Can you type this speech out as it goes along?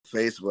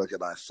Facebook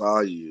and I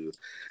saw you,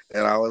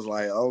 and I was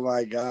like, "Oh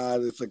my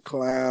God, it's a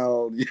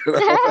clown!" You know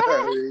what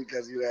I mean?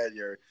 Because you had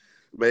your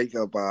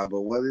makeup on.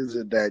 But what is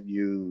it that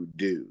you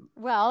do?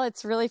 Well,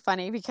 it's really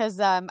funny because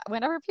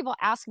whenever people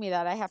ask me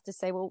that, I have to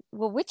say, well,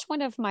 which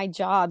one of my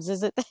jobs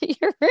is it that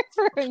you're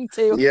referring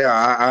to?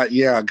 Yeah,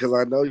 yeah, because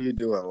I know you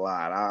do a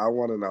lot. I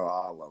want to know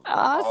all of them,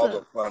 all Awesome.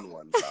 the fun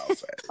ones. I'll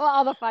say. Well,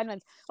 all the fun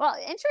ones. Well,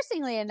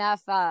 interestingly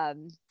enough,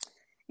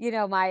 you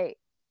know, my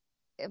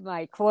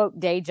quote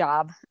day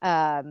job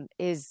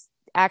is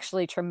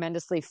actually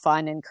tremendously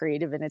fun and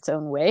creative in its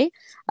own way.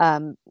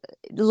 Um,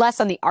 Less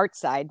on the art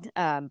side,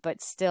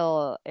 but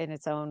still in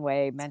its own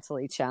way,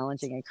 mentally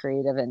challenging and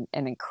creative and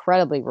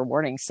incredibly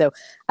rewarding. So,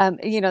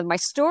 you know, my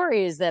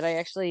story is that I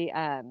actually,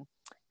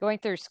 going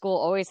through school,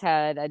 always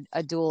had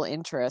a dual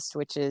interest,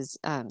 which is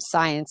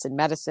science and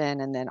medicine,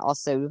 and then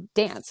also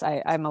dance.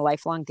 I'm a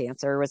lifelong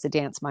dancer, was a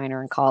dance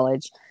minor in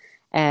college.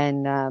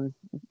 And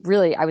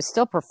really, I was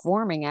still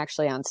performing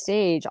actually on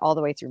stage all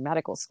the way through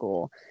medical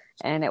school.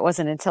 And it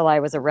wasn't until I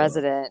was a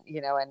resident,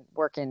 you know, and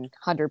working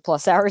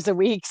 100+ hours a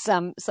week,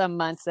 some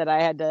months, that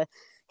I had to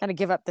kind of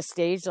give up the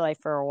stage life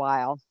for a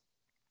while.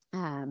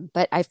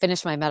 But I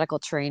finished my medical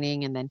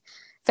training and then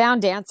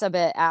found dance a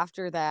bit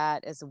after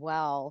that as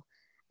well.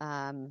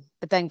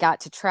 But then got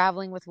to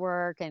traveling with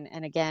work,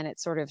 and again, it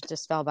sort of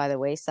just fell by the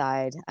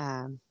wayside.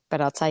 But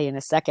I'll tell you in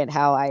a second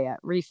how I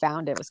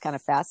refound it. It was kind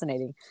of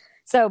fascinating.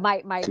 So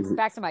my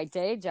back to my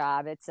day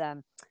job, it's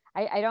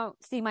I don't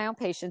see my own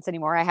patients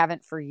anymore. I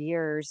haven't for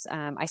years.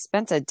 I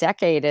spent a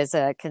decade as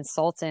a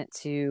consultant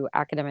to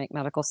academic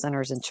medical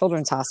centers and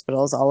children's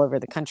hospitals all over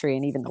the country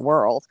and even the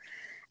world.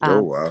 Oh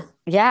Um, wow.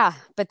 yeah,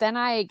 but then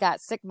I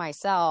got sick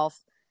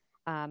myself,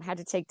 had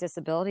to take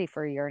disability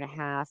for a year and a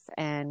half.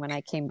 And when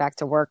I came back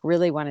to work,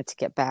 really wanted to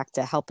get back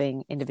to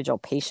helping individual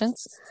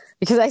patients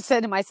because I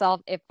said to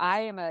myself, if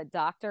I am a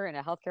doctor and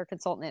a healthcare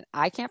consultant and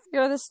I can't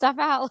figure this stuff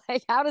out,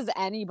 like how does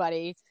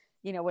anybody,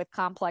 you know, with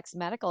complex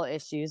medical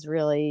issues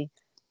really,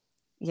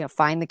 you know,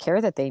 find the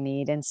care that they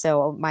need? And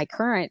so my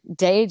current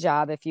day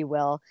job, if you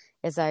will,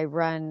 is I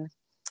run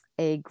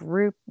a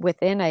group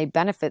within a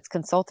benefits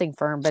consulting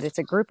firm, but it's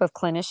a group of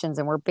clinicians,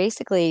 and we're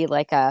basically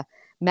like a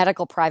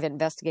medical private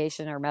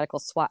investigation or medical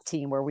SWAT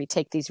team where we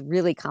take these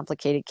really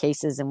complicated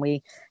cases and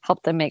we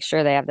help them make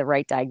sure they have the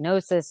right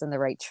diagnosis and the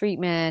right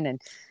treatment,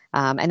 and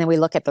then we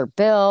look at their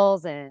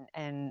bills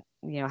and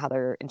you know how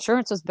their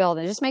insurance was billed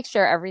and just make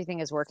sure everything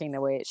is working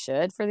the way it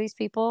should for these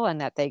people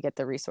and that they get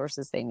the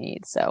resources they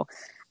need. So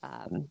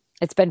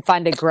it's been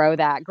fun to grow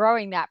that.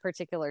 Growing that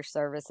particular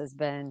service has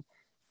been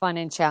fun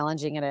and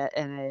challenging in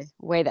a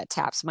way that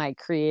taps my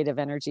creative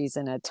energies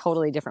in a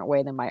totally different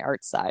way than my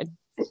art side.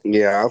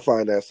 Yeah, I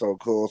find that so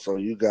cool. So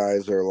you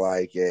guys are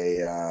like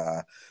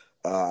a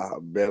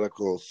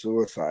medical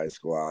suicide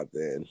squad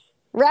then.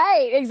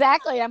 Right,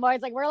 exactly. I'm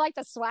always like, we're like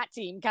the SWAT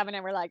team coming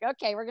in. We're like,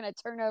 okay, we're gonna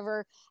turn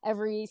over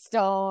every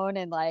stone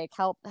and like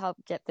help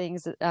get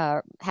things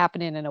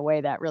happening in a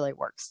way that really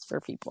works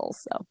for people.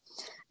 So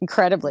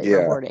incredibly Yeah,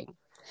 rewarding.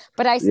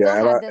 But I still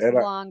yeah, had this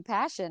long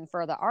passion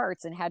for the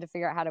arts and had to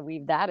figure out how to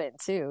weave that in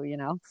too, you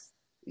know?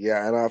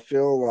 yeah, and I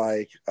feel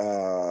like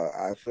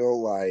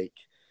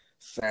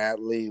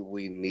sadly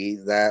we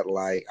need that.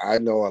 Like I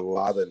know a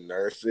lot of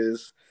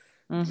nurses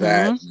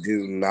that Mm-hmm.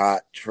 do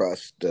not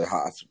trust the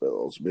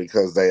hospitals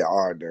because they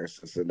are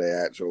nurses and they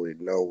actually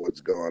know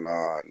what's going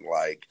on.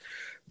 Like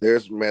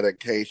there's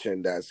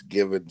medication that's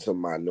given to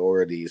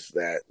minorities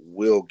that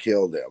will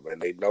kill them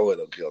and they know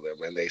it'll kill them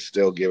and they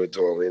still give it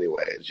to them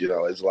anyways. You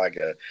know, it's like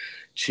a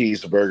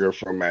cheeseburger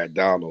from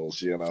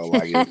McDonald's, you know,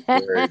 like it's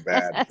very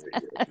bad for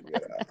you, you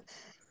know.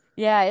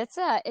 Yeah,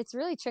 it's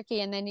really tricky.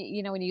 And then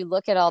you know when you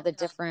look at all the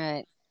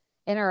different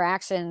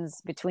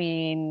interactions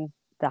between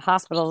the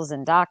hospitals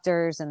and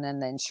doctors, and then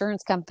the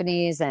insurance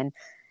companies, and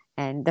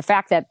the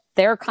fact that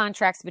their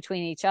contracts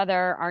between each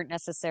other aren't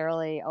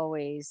necessarily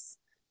always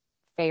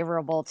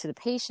favorable to the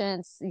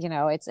patients. You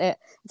know, it's a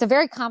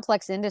very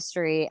complex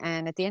industry,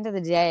 and at the end of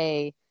the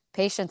day,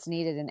 patients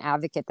needed an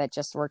advocate that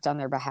just worked on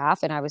their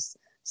behalf. And I was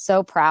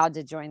so proud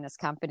to join this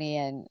company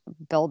and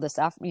build this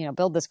up, you know,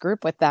 build this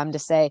group with them to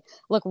say,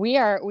 look, we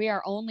are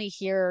only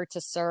here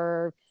to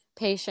serve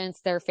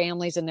patients, their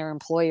families, and their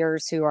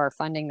employers who are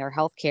funding their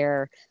health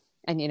care.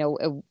 And you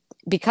know,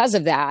 because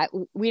of that,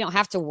 we don't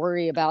have to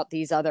worry about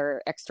these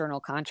other external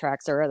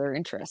contracts or other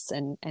interests,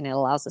 and it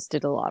allows us to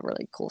do a lot of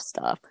really cool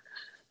stuff.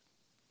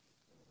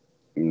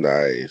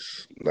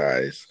 Nice,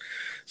 nice.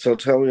 So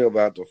tell me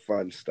about the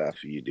fun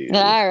stuff you do.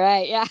 All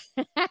right, yeah.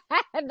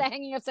 The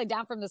hanging upside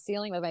down from the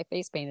ceiling with my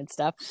face painted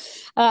stuff.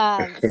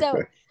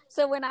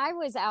 So when I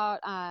was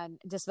out on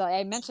disability,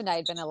 I mentioned I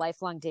had been a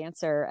lifelong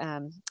dancer.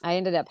 I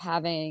ended up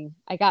I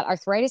got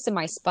arthritis in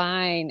my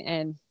spine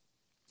and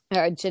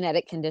a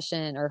genetic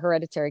condition or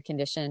hereditary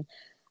condition.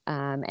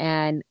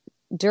 And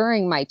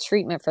during my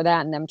treatment for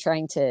that and them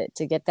trying to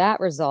get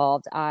that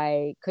resolved,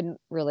 I couldn't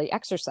really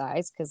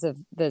exercise because of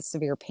the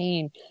severe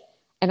pain.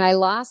 And I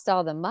lost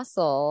all the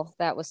muscle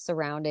that was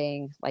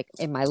surrounding, like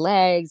in my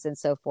legs and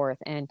so forth.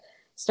 And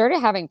started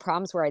having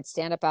problems where I'd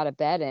stand up out of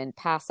bed and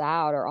pass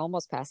out or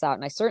almost pass out.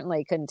 And I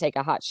certainly couldn't take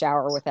a hot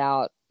shower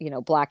without,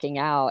 blacking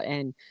out.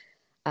 And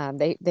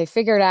they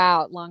figured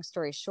out, long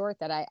story short,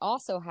 that I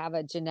also have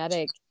a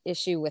genetic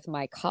issue with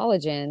my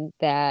collagen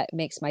that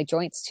makes my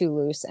joints too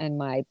loose and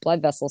my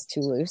blood vessels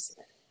too loose.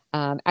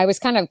 I was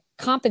kind of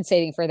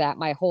compensating for that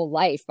my whole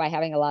life by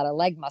having a lot of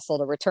leg muscle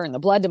to return the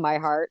blood to my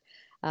heart.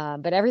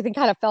 But everything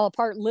kind of fell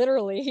apart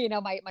literally.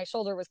 My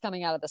shoulder was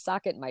coming out of the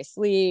socket in my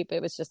sleep.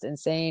 It was just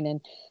insane.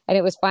 And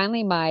it was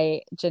finally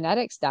my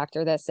genetics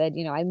doctor that said,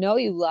 I know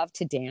you love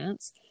to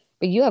dance,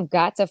 but you have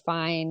got to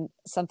find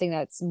something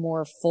that's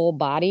more full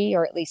body,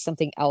 or at least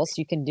something else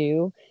you can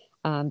do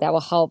that will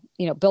help,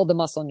 build the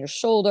muscle in your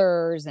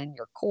shoulders and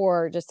your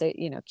core, just to,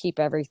 keep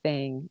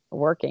everything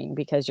working,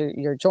 because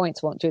your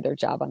joints won't do their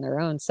job on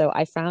their own. So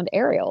I found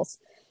aerials.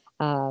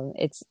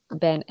 It's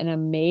been an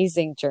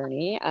amazing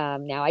journey.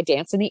 Now I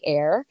dance in the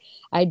air.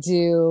 I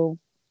do,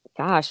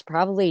 gosh,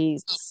 probably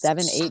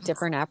 7, 8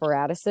 different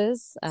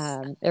apparatuses.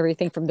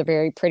 Everything from the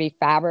very pretty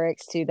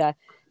fabrics to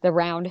the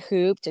round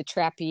hoop to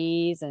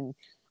trapeze, and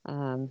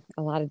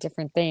a lot of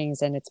different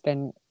things. And it's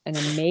been an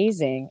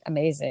amazing,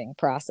 amazing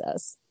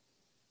process.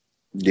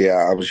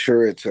 Yeah, I'm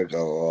sure it took a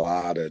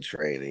lot of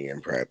training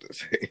and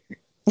practicing.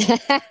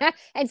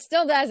 And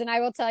still does. And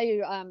I will tell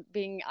you,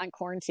 being on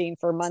quarantine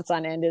for months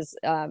on end is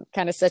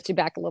kind of sets you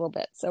back a little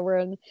bit. So we're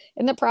in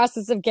the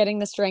process of getting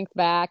the strength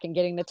back and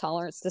getting the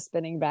tolerance to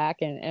spinning back,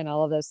 and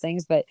all of those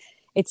things. But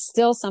it's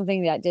still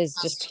something that is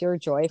just pure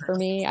joy for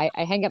me.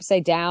 I hang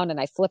upside down and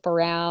I flip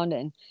around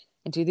and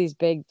do these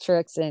big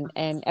tricks. And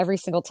every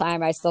single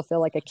time I still feel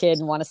like a kid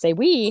and want to say,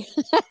 "We."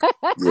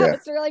 Yeah.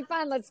 It's really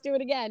fun. Let's do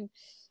it again.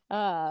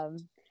 Um,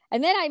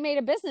 and then I made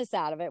a business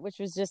out of it, which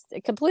was just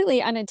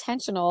completely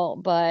unintentional,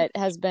 but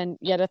has been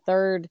yet a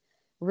third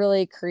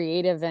really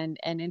creative and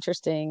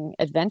interesting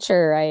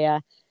adventure. I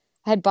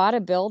had bought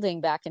a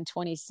building back in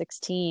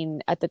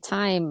 2016. At the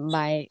time,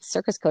 my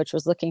circus coach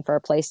was looking for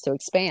a place to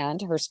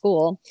expand her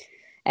school,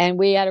 and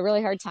we had a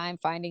really hard time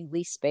finding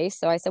lease space.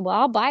 So I said, well,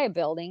 I'll buy a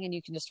building and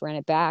you can just rent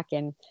it back.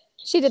 And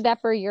she did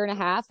that for a year and a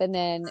half and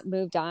then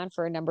moved on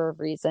for a number of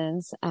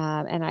reasons.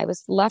 And I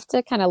was left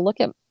to kind of look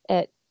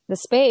at the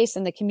space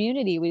and the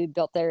community we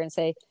built there and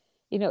say,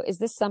 is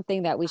this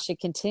something that we should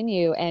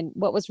continue? And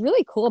what was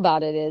really cool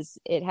about it is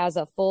it has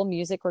a full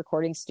music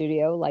recording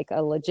studio, like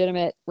a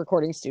legitimate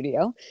recording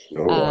studio.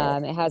 Oh, wow.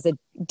 It has a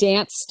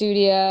dance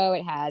studio.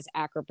 It has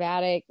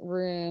acrobatic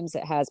rooms.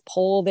 It has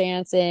pole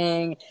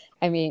dancing.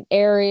 I mean,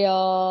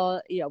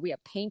 aerial, we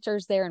have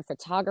painters there and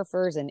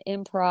photographers and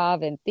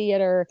improv and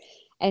theater.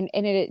 And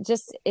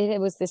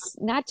it was this,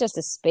 not just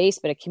a space,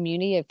 but a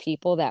community of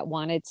people that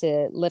wanted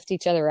to lift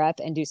each other up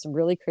and do some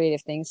really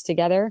creative things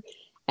together,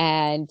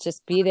 and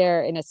just be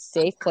there in a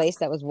safe place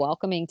that was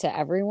welcoming to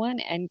everyone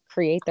and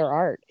create their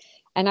art.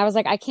 And I was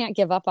like, I can't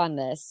give up on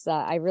this.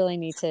 I really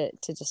need to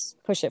just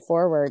push it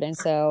forward. And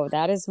so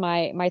that is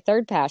my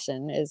third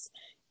passion is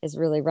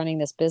really running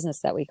this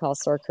business that we call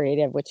Soar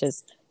Creative, which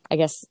is, I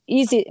guess,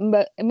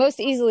 most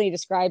easily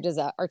described as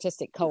an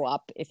artistic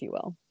co-op, if you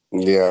will.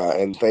 Yeah,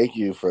 and thank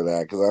you for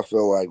that, because I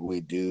feel like we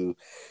do,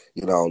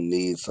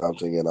 need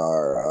something in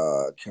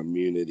our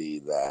community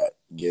that,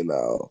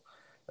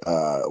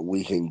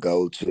 we can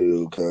go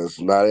to, because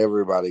not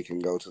everybody can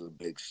go to the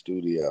big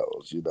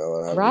studios, you know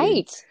what I mean?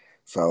 Right.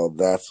 So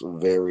that's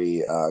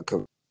very,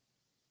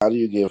 how do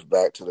you give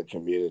back to the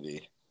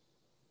community?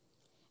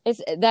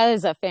 That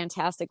is a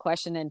fantastic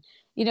question. And,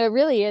 it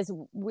really is.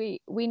 We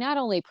not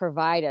only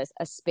provide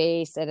a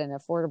space at an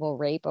affordable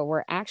rate, but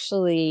we're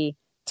actually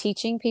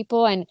teaching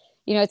people. And,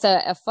 it's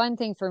a fun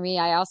thing for me.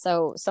 I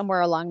also,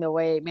 somewhere along the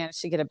way,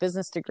 managed to get a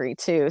business degree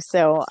too.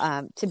 So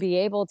to be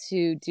able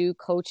to do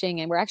coaching,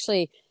 and we're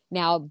actually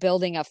now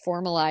building a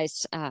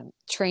formalized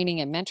training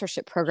and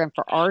mentorship program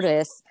for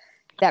artists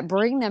that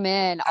bring them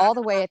in all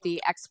the way at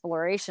the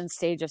exploration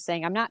stage of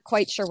saying, I'm not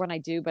quite sure what I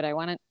do, but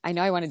I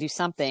know I want to do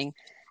something.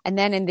 And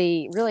then in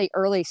the really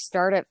early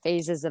startup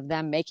phases of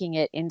them making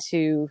it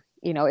into,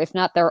 if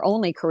not their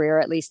only career,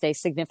 at least a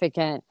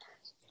significant,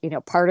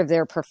 part of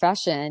their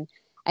profession,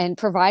 and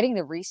providing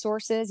the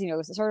resources,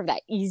 sort of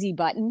that easy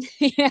button,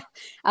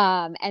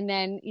 and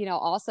then,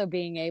 also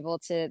being able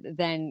to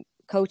then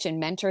coach and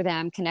mentor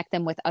them, connect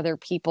them with other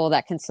people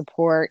that can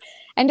support,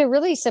 and to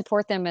really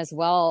support them as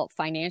well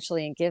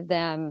financially and give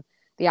them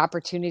the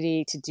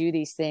opportunity to do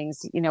these things.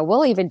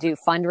 We'll even do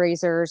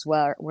fundraisers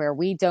where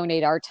we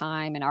donate our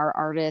time and our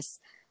artists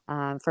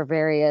for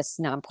various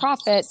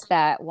nonprofits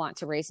that want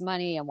to raise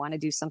money and want to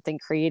do something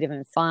creative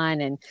and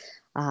fun. And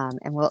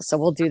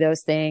we'll do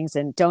those things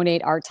and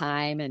donate our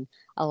time and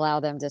allow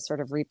them to sort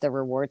of reap the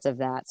rewards of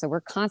that. So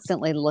we're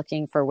constantly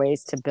looking for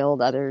ways to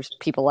build other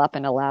people up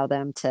and allow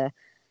them to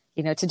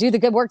do the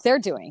good work they're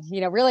doing.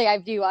 Really, I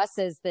view us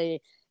as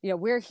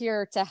we're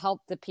here to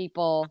help the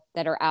people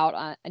that are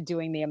out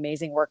doing the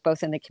amazing work,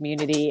 both in the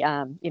community,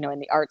 in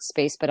the art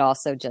space, but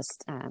also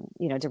just,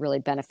 to really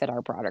benefit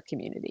our broader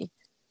community.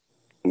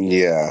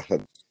 Yeah,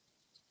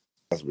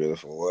 that's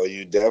beautiful. Well,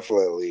 you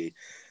definitely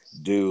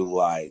do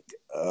like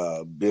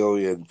a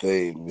billion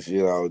things.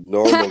 You know,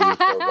 normally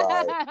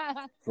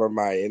for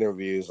my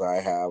interviews, I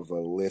have a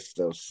list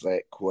of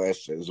set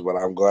questions, but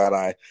I'm glad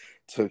I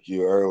took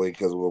you early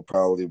because we'll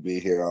probably be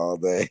here all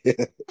day.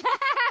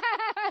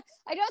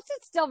 I don't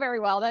sit still very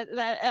well. That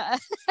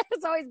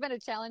has always been a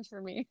challenge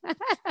for me.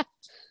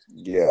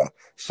 Yeah.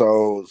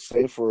 So,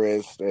 say for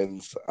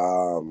instance,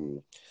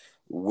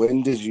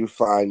 when did you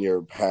find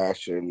your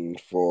passion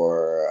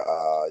for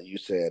you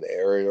said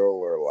aerial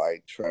or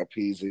like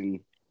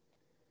trapezing?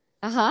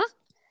 Uh-huh.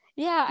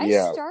 Yeah, I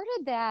Yeah.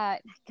 started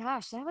that,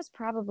 gosh, that was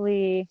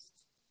probably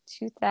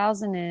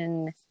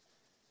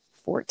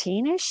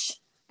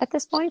 2014-ish at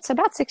this point. So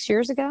about 6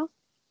 years ago.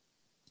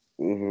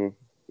 Mm-hmm.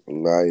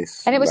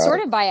 Nice, And it was sort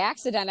nice. of by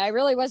accident. I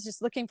really was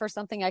just looking for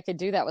something I could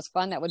do that was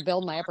fun, that would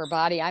build my upper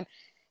body. I'm,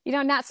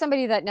 not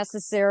somebody that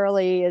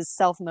necessarily is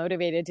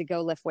self-motivated to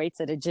go lift weights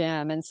at a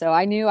gym. And so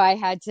I knew I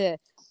had to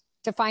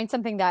find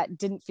something that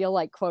didn't feel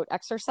like quote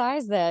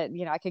exercise, that,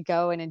 I could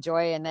go and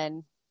enjoy, and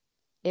then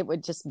it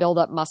would just build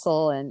up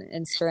muscle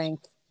and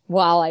strength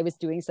while I was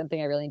doing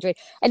something I really enjoyed.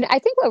 And I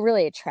think what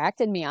really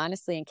attracted me,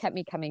 honestly, and kept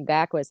me coming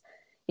back was,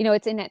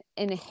 it's an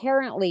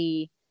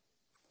inherently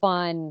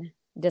fun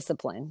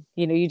discipline.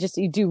 You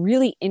do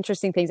really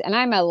interesting things. And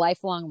I'm a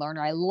lifelong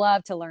learner. I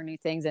love to learn new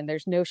things, and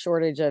there's no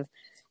shortage of,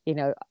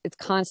 it's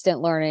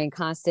constant learning,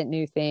 constant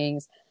new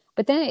things.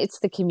 But then it's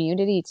the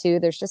community too.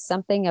 There's just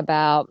something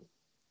about,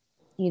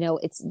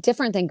 it's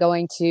different than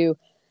going to,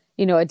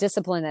 a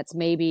discipline that's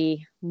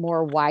maybe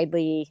more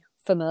widely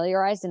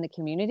familiarized in the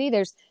community.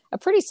 There's a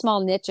pretty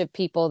small niche of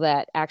people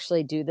that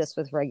actually do this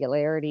with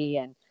regularity,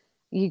 and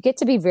you get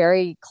to be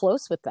very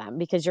close with them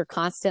because you're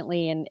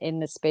constantly in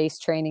the space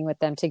training with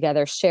them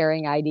together,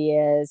 sharing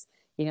ideas,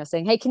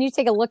 saying, hey, can you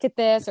take a look at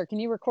this, or can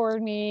you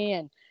record me?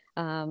 And,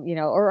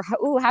 or,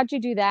 oh, how'd you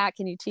do that?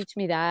 Can you teach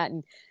me that?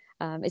 And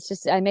it's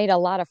just, I made a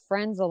lot of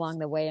friends along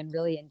the way and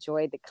really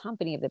enjoyed the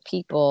company of the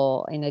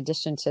people in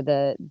addition to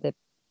the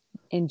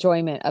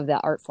enjoyment of the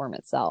art form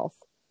itself.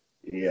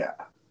 Yeah.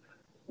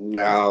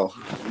 Now,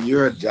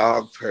 you're a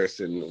dog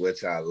person,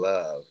 which I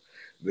love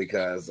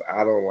because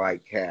I don't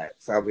like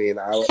cats. I mean,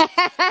 I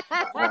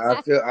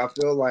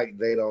feel like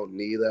they don't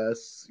need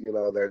us. You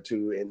know, they're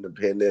too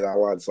independent. I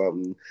want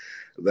something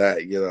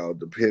that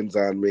depends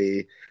on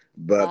me.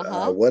 But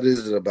Uh-huh. what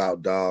is it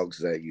about dogs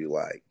that you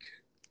like?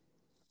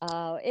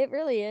 It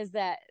really is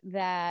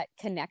that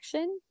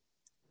connection.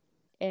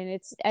 And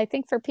it's, I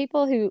think for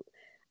people who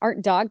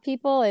aren't dog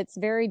people, it's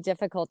very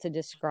difficult to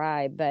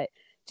describe, but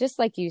just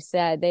like you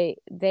said,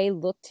 they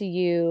look to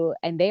you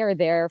and they are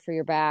there for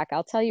your back.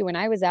 I'll tell you, when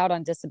I was out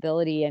on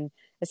disability and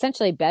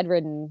essentially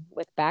bedridden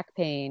with back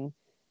pain,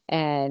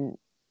 and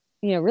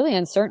really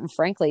uncertain,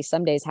 frankly,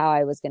 some days how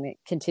I was going to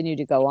continue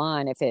to go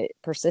on if it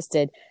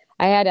persisted.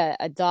 I had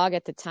a dog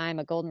at the time,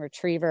 a golden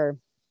retriever,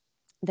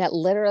 that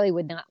literally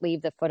would not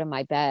leave the foot of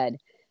my bed.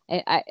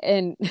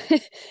 And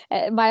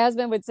my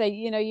husband would say,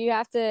 you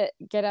have to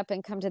get up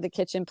and come to the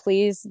kitchen,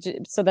 please,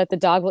 so that the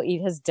dog will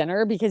eat his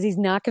dinner, because he's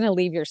not going to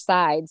leave your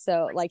side.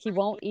 So, like, he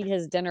won't eat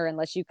his dinner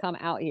unless you come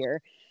out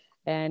here.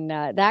 And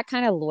that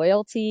kind of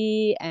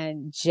loyalty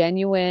and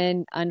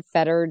genuine,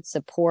 unfettered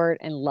support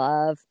and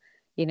love,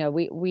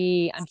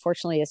 we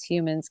unfortunately as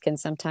humans can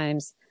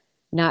sometimes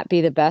not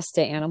be the best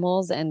to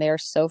animals, and they're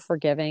so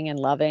forgiving and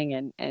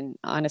loving, and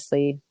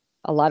honestly,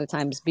 a lot of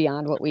times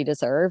beyond what we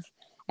deserve.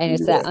 And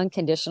it's that Yeah.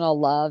 unconditional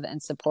love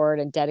and support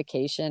and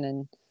dedication,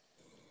 and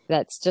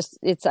that's just,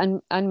 it's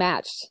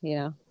unmatched.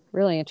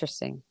 Really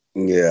interesting.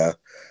 Yeah.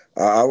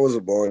 I was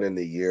born in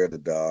the year of the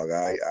dog.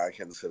 I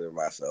consider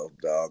myself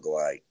dog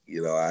like.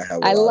 I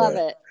have a I lot love of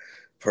it.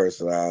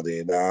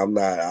 personality. Now I'm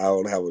not. I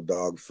don't have a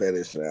dog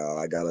fetish. Now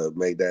I gotta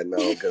make that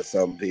known because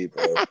some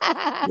people,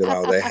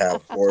 they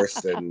have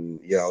horse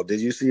and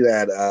Did you see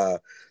that uh,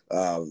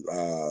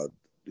 uh,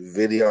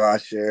 video I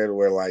shared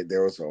where like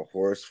there was a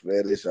horse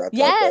fetish? I thought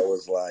that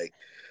was Yes. like,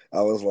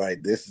 I was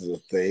like, this is a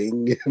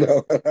thing. You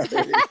know what I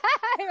mean?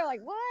 You're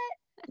like, what?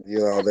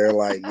 They're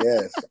like,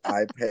 yes,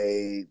 I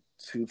paid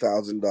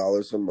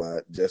 $2,000 a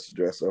month just to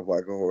dress up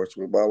like a horse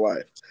with my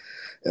wife,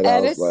 and I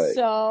And was it's like,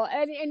 so,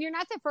 and you're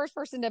not the first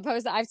person to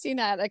post that. I've seen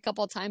that a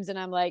couple of times, and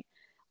I'm like,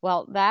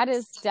 well, that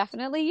is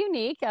definitely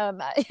unique.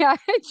 I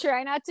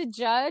try not to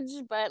judge,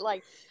 but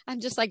like, I'm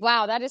just like,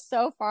 wow, that is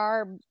so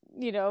far,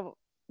 you know,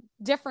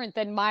 different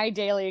than my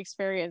daily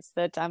experience,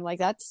 that I'm like,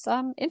 that's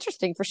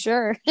interesting for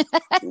sure.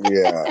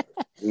 yeah.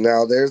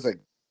 Now there's a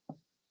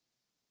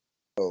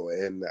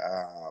in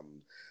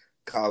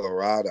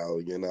Colorado,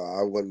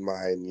 I wouldn't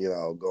mind,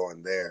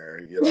 going there,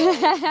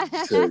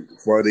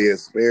 for the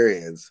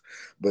experience.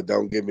 But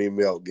don't give me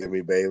milk, give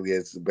me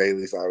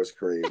Bailey's Irish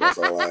cream. That's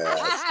all I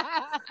ask.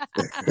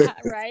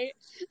 Right.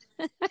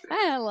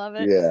 I love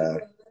it. Yeah,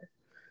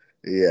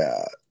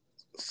 yeah.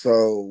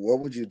 So, what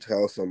would you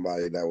tell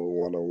somebody that would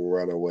want to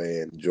run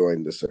away and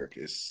join the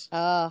circus?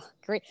 Oh,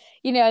 great.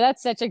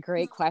 That's such a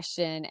great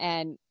question.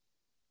 And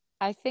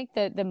I think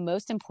that the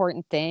most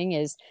important thing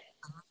is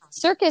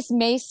Circus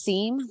may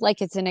seem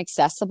like it's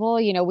inaccessible.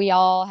 You know, we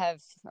all have,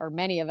 or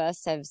many of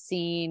us have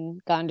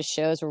gone to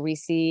shows where we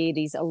see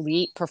these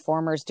elite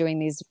performers doing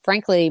these,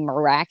 frankly,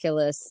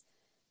 miraculous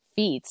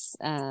feats,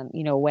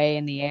 you know, way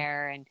in the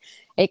air. And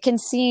it can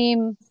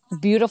seem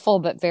beautiful,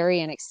 but very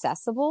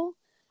inaccessible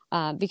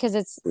because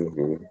it's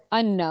Hmm.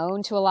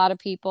 unknown to a lot of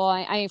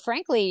people.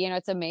 Frankly, you know,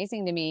 it's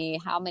amazing to me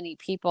how many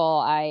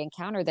people I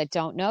encounter that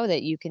don't know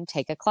that you can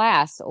take a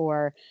class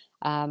or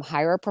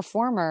hire a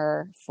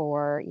performer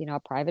for, you know, a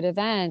private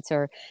event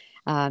or,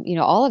 you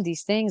know, all of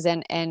these things.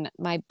 And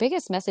my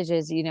biggest message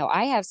is, you know,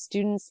 I have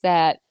students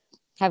that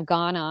have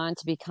gone on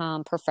to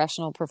become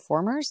professional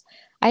performers.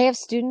 I have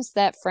students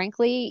that,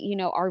 frankly, you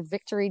know, our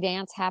victory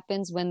dance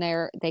happens when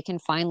they can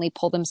finally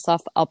pull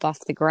themselves up off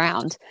the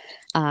ground.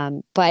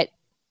 But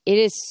it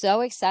is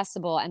so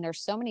accessible, and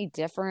there's so many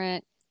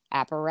different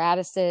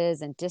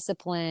apparatuses and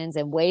disciplines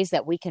and ways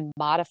that we can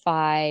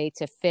modify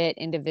to fit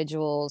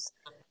individuals,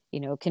 you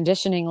know,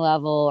 conditioning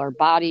level or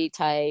body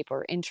type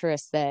or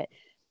interests. That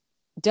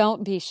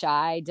don't be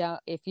shy.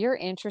 Don't If you're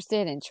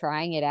interested in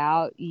trying it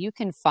out, you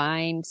can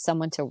find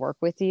someone to work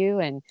with you.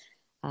 And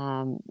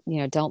you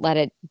know, don't let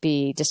it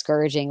be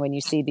discouraging when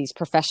you see these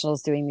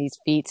professionals doing these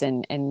feats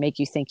and make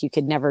you think you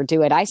could never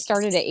do it. I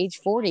started at age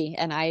 40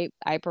 and I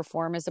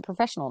perform as a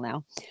professional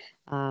now.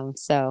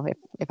 So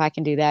if I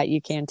can do that,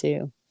 you can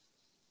too.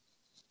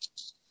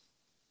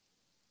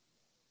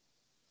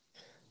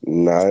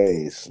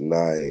 Nice,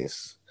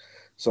 nice.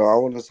 So I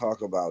want to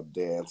talk about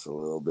dance a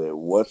little bit.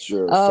 What's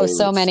your Oh,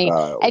 so favorite many.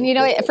 style And you of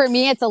know, for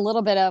me, dance? it's a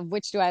little bit of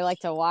which do I like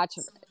to watch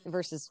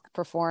versus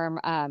perform.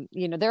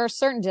 You know, there are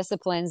certain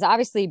disciplines.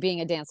 Obviously,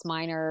 being a dance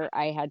minor,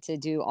 I had to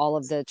do all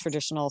of the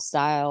traditional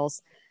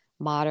styles,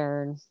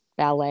 modern,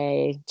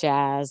 ballet,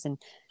 jazz, and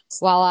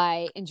while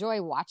I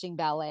enjoy watching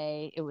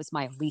ballet, it was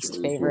my least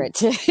Mhm. favorite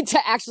to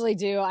actually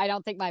do. I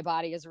don't think my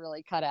body is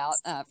really cut out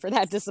for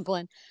that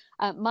discipline.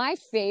 My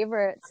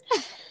favorites,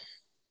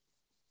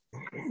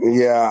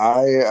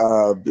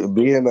 Yeah,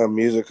 being a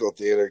musical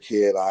theater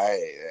kid,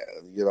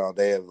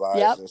 they yep,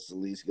 advised us to at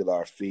least get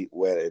our feet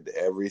wet in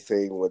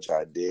everything, which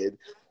I did,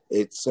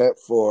 except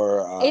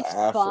for it's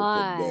African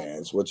fun.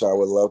 dance, which I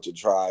would love to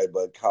try.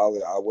 But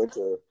college, I went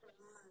to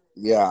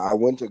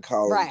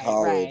Right,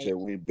 college right. and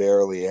we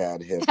barely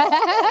had hip hop.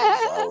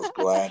 I was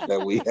glad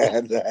that we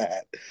had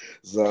that.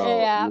 So,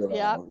 Yeah,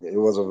 yeah. it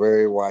was a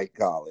very white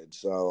college.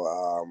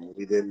 So,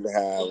 we didn't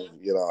have,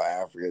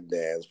 African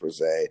dance per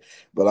se,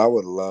 but I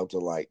would love to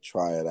like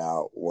try it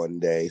out one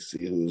day,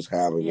 see who's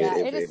having it, Yeah,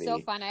 if it is so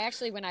any, fun. I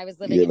actually, when I was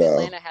living you in know.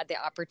 Atlanta, had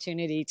the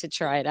opportunity to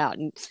try it out,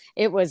 and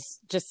it was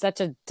just such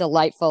a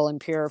delightful and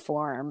pure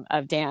form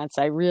of dance.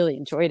 I really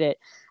enjoyed it.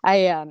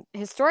 I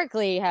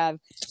historically have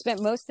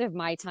spent most of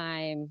my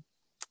time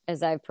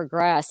as I've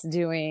progressed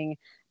doing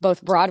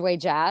both Broadway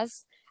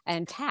jazz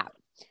and tap.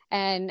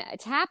 And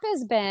tap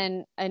has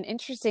been an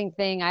interesting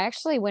thing. I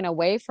actually went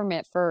away from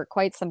it for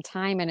quite some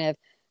time and have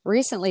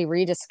recently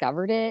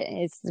rediscovered it.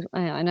 It's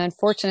an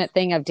unfortunate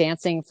thing of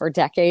dancing for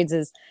decades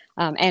is,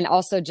 and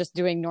also just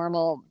doing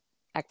normal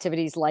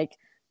activities like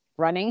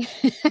running,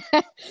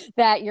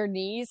 that your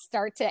knees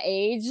start to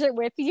age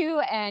with you.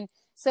 And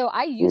so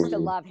I used to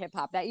Mhm. love hip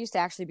hop. That used to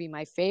actually be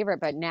my favorite,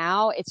 but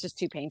now it's just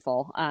too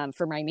painful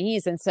for my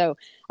knees. And so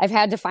I've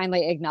had to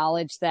finally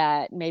acknowledge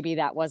that maybe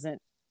that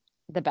wasn't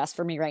the best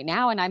for me right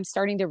now. And I'm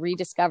starting to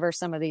rediscover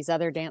some of these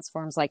other dance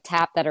forms like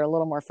tap that are a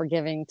little more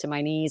forgiving to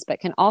my knees,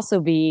 but can also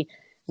be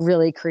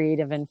really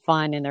creative and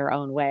fun in their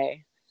own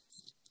way.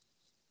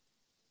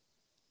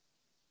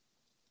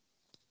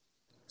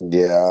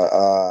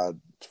 Yeah,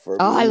 for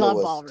Oh, I me, it love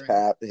was ballroom.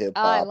 tap, hip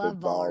Oh, I hop, love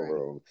and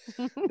ballroom.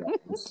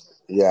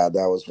 ballroom.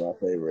 That was my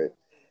favorite.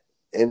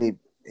 any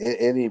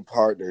any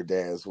partner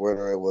dance,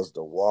 whether it was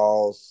the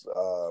waltz,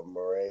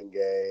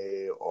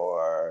 merengue,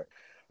 or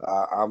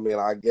I mean,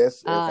 I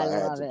guess Oh, if I I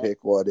had love to it.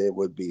 pick one, it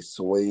would be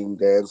swing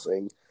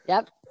dancing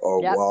Yep.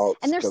 or Yep. And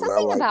waltz there's because I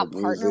something like the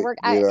about partner music. work.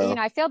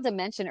 I failed to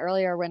mention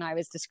earlier when I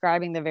was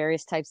describing the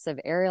various types of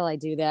aerial I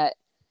do that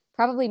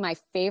probably my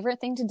favorite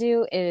thing to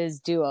do is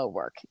duo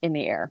work in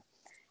the air.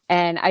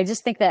 And I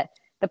just think that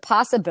the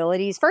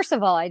possibilities, first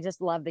of all, I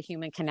just love the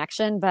human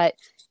connection, but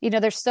you know,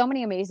 there's so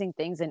many amazing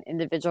things an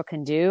individual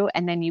can do.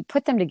 And then you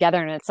put them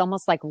together and it's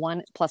almost like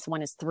 1 +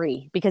 1 is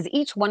 3 because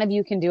each one of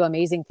you can do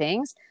amazing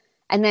things.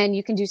 And then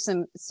you can do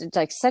some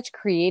like such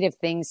creative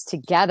things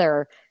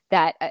together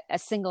that a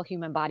single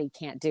human body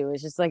can't do.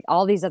 It's just like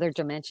all these other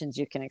dimensions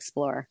you can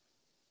explore.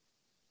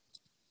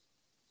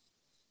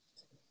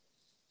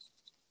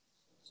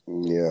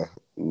 Yeah,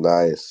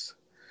 nice.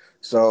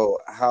 So,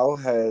 how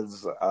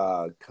has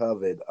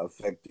COVID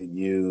affected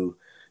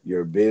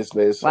your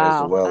business,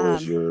 as Wow. well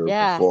as your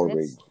Yeah, performing?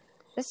 it's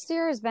this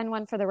year has been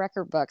one for the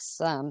record books.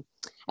 And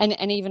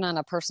even on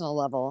a personal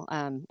level.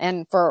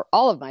 And for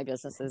all of my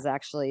businesses,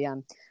 actually.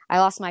 I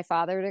lost my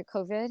father to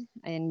COVID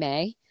in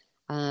May,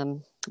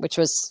 which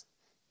was,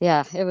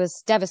 yeah, it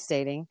was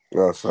devastating.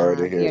 Oh, sorry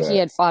to You hear know, he that.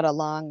 had fought a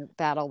long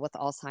battle with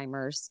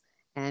Alzheimer's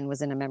and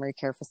was in a memory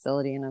care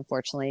facility and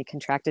unfortunately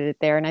contracted it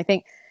there. And I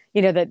think,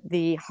 you know, that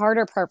the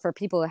harder part for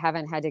people who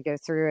haven't had to go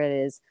through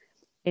it is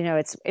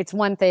it's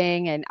one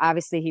thing, and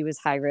obviously he was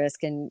high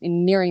risk and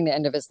nearing the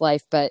end of his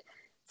life, but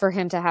for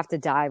him to have to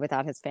die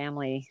without his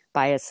family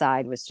by his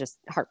side was just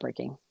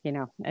heartbreaking,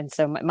 And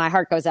so my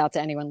heart goes out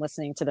to anyone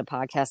listening to the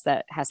podcast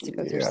that has to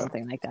go through Yeah.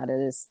 something like that.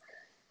 It is,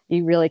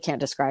 you really can't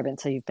describe it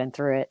until you've been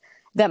through it.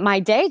 That my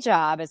day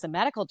job as a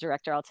medical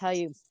director, I'll tell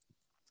you,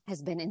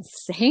 has been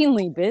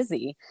insanely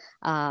busy.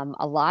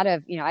 A lot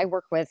of, I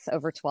work with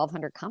over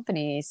 1,200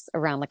 companies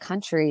around the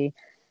country.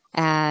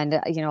 And,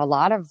 a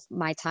lot of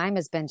my time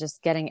has been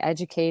just getting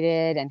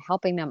educated and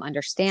helping them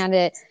understand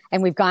it.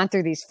 And we've gone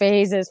through these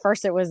phases.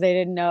 First, it was they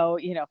didn't know,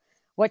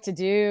 what to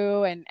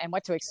do and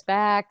what to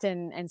expect.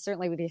 And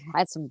certainly we've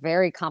had some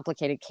very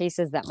complicated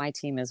cases that my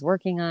team is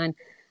working on.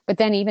 But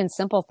then even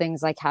simple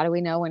things like, how do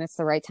we know when it's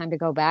the right time to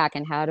go back?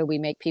 And how do we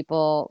make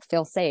people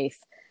feel safe?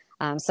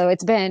 So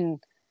it's been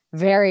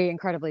very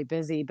incredibly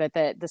busy, but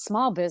the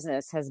small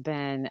business has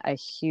been a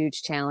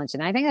huge challenge.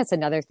 And I think that's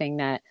another thing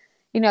that,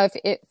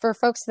 for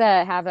folks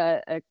that have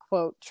a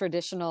quote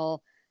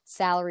traditional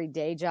salary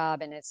day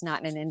job, and it's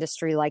not in an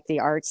industry like the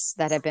arts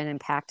that have been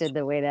impacted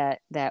the way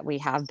that we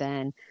have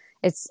been,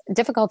 it's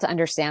difficult to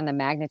understand the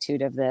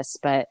magnitude of this.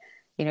 But,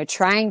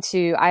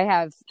 I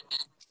have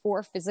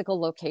 4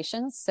 physical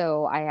locations.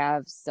 So I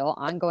have still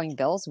ongoing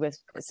bills with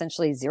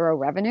essentially zero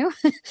revenue.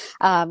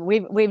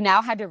 We've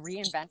now had to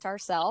reinvent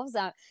ourselves.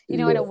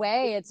 In a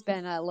way, it's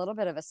been a little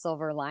bit of a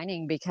silver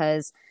lining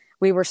because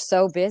we were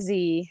so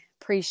busy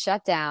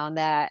pre-shutdown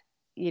that,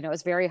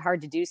 it's very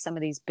hard to do some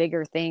of these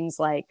bigger things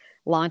like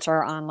launch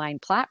our online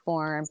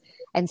platform.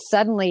 And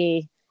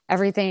suddenly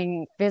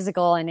everything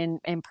physical and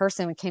in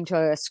person came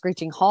to a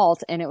screeching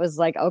halt. And it was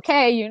like,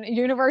 okay,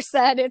 universe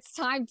said it's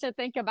time to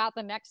think about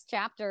the next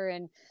chapter.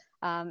 And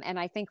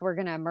I think we're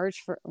going to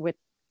emerge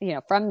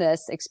from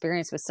this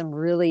experience with some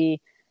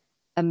really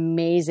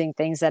amazing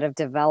things that have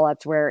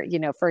developed where,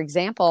 for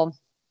example,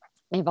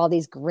 I have all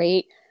these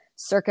great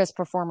circus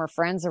performer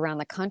friends around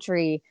the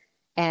country,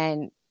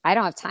 and I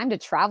don't have time to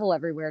travel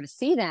everywhere to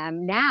see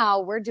them.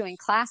 Now we're doing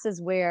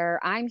classes where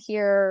I'm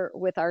here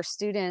with our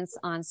students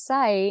on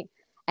site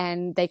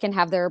and they can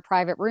have their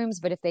private rooms.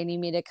 But if they need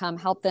me to come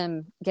help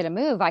them get a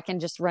move, I can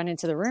just run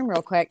into the room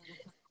real quick.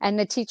 And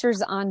the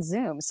teacher's on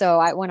Zoom. So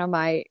one of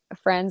my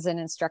friends and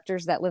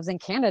instructors that lives in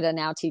Canada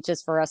now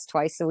teaches for us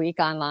twice a week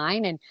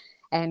online.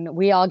 And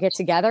we all get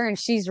together, and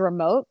she's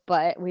remote,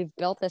 but we've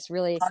built this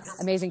really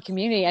amazing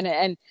community.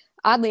 And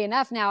oddly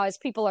enough, now as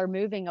people are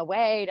moving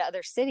away to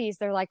other cities,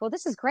 they're like, well,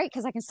 this is great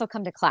because I can still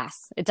come to class.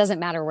 It doesn't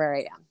matter where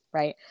I am,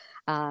 right?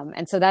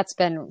 And so that's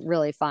been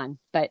really fun.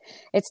 But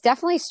it's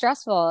definitely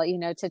stressful,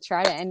 to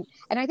try to, and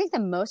I think the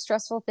most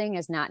stressful thing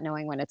is not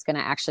knowing when it's going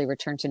to actually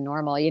return to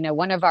normal.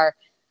 One of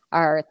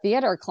our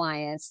theater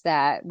clients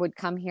that would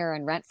come here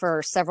and rent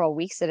for several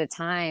weeks at a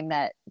time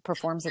that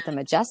performs at the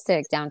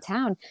Majestic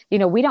downtown,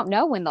 we don't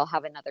know when they'll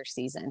have another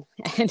season.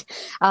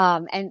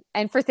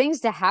 And for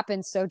things to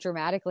happen so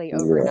dramatically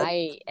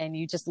overnight, and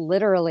you just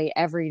literally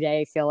every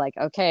day feel like,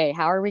 okay,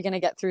 how are we going to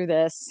get through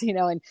this?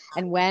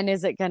 And when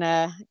is it going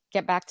to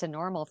get back to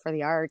normal for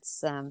the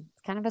arts?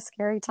 Kind of a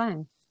scary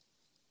time.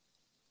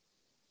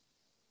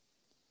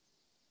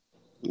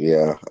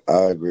 Yeah,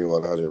 I agree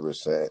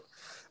 100%.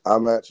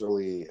 I'm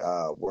actually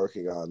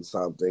working on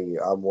something.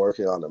 I'm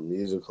working on a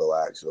musical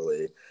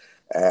actually,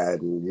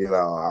 and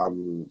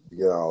I'm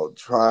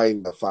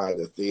trying to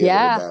find a theater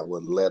Yeah. that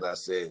would let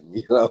us in.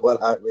 You know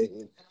what I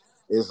mean?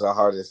 It's the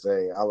hardest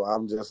thing.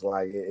 I'm just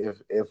like,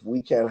 if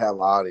we can't have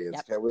audience,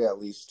 Yep. can we at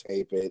least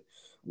tape it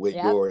with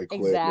Yep, your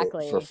equipment for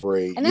exactly.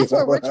 free? And You that's know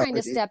where we're what I trying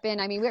to mean? step in.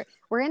 I mean,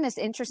 we're in this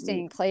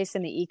interesting place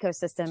in the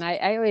ecosystem.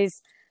 I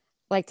always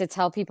like to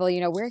tell people,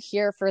 we're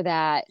here for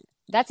that.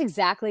 That's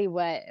exactly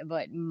what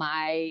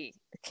my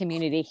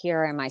community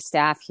here and my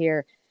staff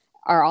here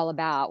are all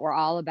about. We're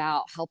all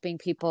about helping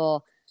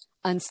people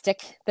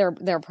unstick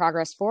their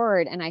progress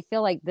forward. And I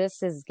feel like this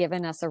has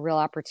given us a real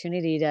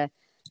opportunity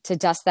to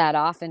dust that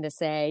off and to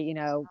say,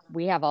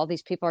 we have all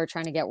these people who are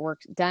trying to get work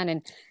done,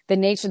 and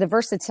the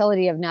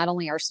versatility of not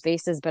only our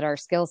spaces, but our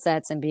skill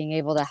sets, and being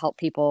able to help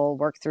people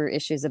work through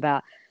issues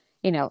about,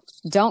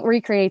 don't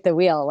recreate the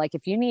wheel. Like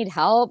if you need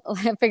help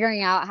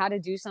figuring out how to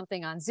do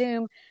something on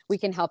Zoom, we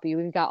can help you.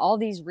 We've got all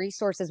these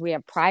resources. We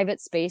have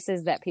private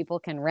spaces that people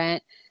can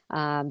rent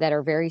that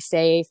are very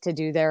safe to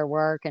do their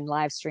work and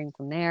live stream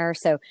from there.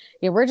 So,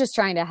 we're just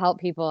trying to help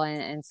people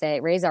and say,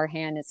 raise our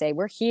hand and say,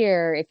 we're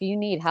here. If you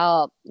need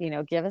help,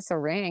 give us a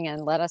ring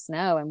and let us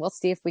know. And we'll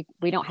see if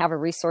we don't have a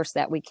resource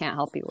that we can't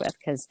help you with.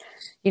 Because,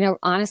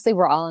 honestly,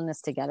 we're all in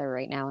this together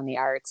right now in the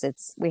arts.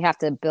 We have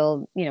to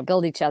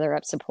build each other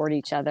up, support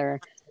each other.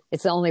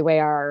 It's the only way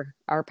our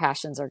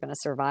passions are going to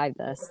survive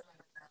this.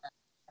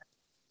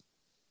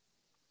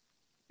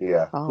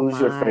 Yeah. Oh Who's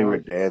your my.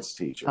 favorite dance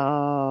teacher?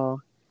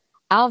 Oh,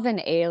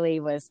 Alvin Ailey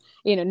was,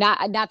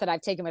 not that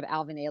I've taken with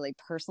Alvin Ailey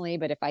personally,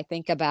 but if I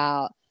think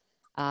about,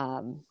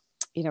 um,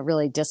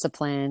 really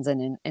disciplines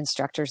and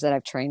instructors that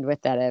I've trained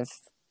with that have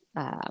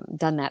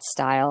done that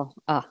style,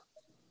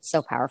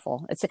 so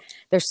powerful.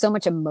 There's so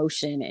much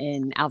emotion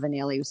in Alvin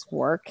Ailey's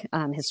work.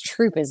 His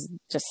troupe is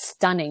just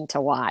stunning to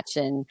watch,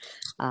 and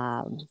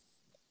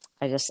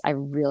I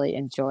really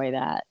enjoy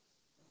that.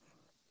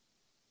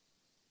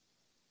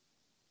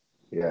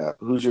 Yeah.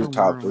 Who's your Oh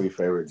top my, three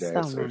favorite so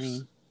dancers?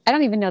 many. I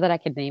don't even know that I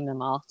could name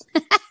them all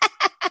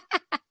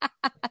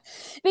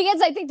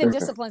because I think the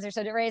disciplines are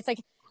so different. It's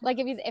like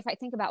if I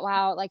think about,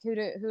 wow, like who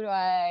do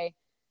I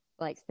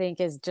like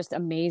think is just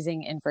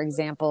amazing in, for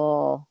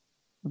example,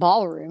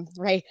 ballroom,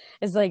 right?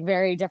 Is like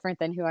very different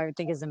than who I would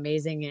think is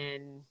amazing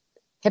in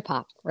hip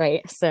hop,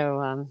 right? So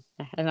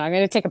and I'm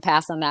gonna take a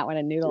pass on that one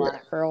and noodle on Yeah.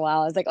 it for a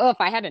while. I was like, oh, if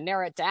I had to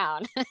narrow it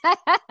down.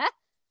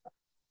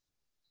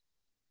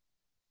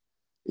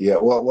 Yeah,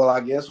 well,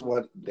 I guess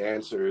what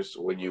dancers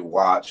when you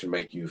watch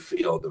make you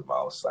feel the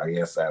most. I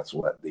guess that's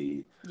what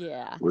the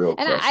Yeah. real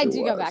And I question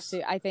do go back was.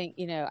 to, I think,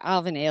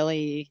 Alvin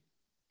Ailey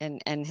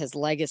and his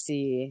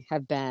legacy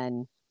have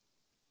been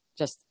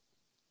just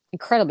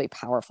incredibly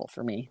powerful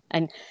for me.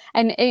 And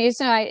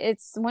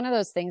it's one of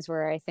those things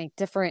where I think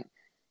different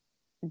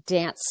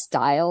dance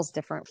styles,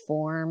 different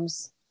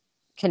forms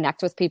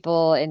connect with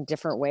people in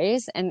different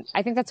ways. And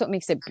I think that's what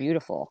makes it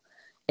beautiful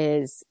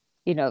is,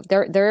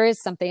 there is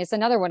something, it's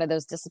another one of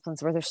those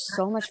disciplines where there's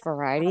so much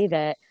variety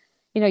that,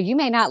 you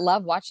may not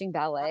love watching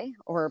ballet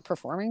or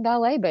performing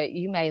ballet, but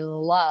you may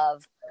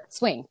love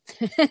swing.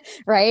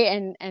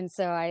 Right. And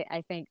so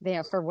I think,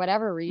 for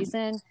whatever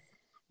reason,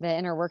 the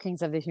inner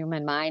workings of the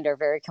human mind are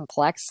very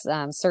complex.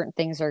 Certain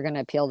things are going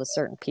to appeal to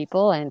certain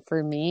people. And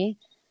for me,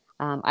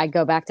 I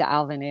go back to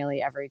Alvin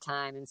Ailey every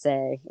time and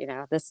say,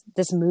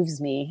 this moves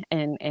me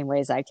in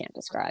ways I can't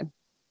describe.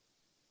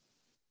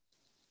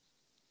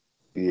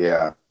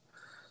 Yeah.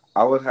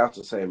 I would have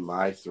to say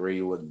my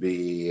three would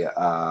be Oh,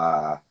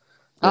 I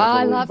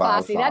definitely love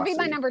Bob Fosse. That'd be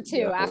my Fosse. number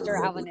two after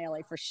Definitely. Alvin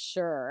Ailey for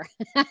sure.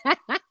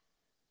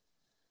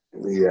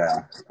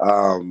 Yeah.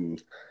 I'm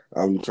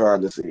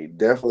trying to see.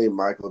 Definitely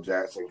Michael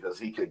Jackson because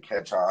he could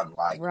catch on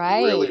like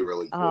really, Right.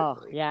 really Oh,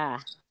 quickly. yeah.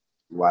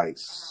 Like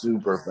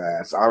super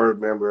fast. I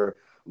remember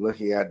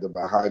looking at the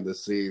behind the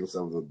scenes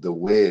of the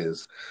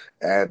Wiz,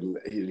 and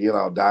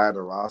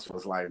Diana Ross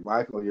was like,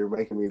 "Michael, you're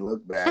making me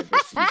look bad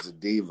because she's a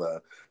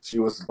diva. She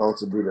was supposed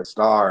to be the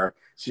star.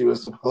 She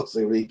was supposed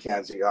to be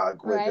catching on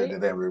quicker Right.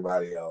 than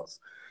everybody else."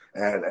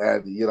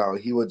 And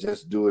he would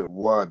just do it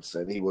once,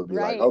 and he would be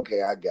like, Right.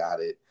 "Okay, I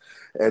got it."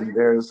 And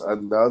there's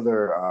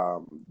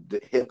another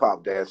hip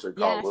hop dancer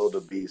called Lil the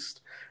Yes.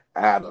 Beast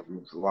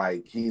Adams.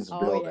 Like he's Oh,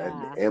 built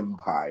an yeah.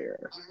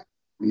 empire.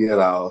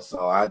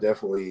 So I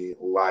definitely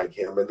like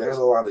him. And there's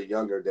a lot of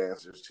younger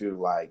dancers too,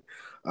 like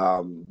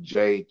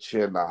Jay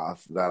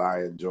Chinoff that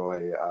I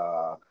enjoy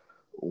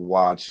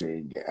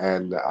watching.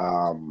 And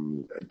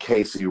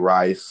Casey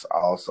Rice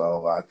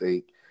also, I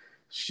think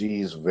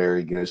she's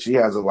very good. She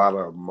has a lot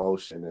of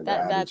emotion and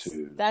That that's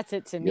attitude, that's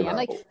it to you me. I'm know.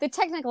 like, the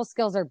technical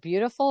skills are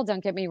beautiful,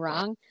 don't get me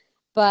wrong,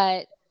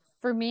 but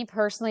for me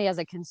personally as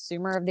a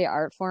consumer of the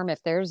art form,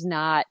 if there's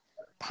not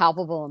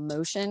palpable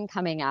emotion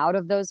coming out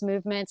of those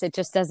movements, it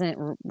just doesn't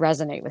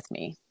resonate with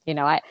me.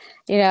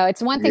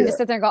 It's one thing to Yeah.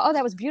 sit there and go, "Oh,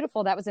 that was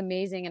beautiful. That was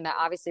amazing." And that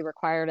obviously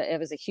required, it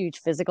was a huge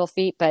physical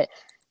feat, but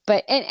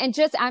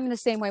just, I'm the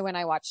same way when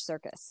I watch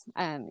circus.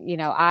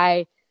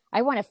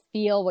 I want to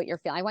feel what you're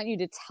feeling. I want you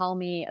to tell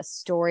me a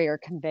story or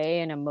convey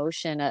an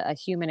emotion, a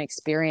human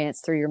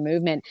experience through your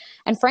movement.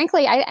 And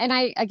frankly,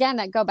 again,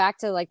 that go back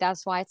to, like,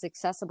 that's why it's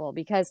accessible,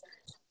 because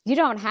you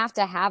don't have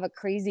to have a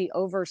crazy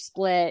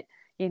oversplit,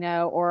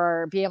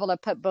 or be able to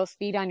put both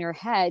feet on your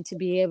head to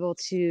be able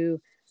to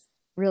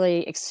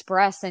really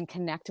express and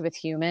connect with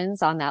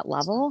humans on that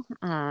level.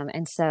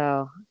 And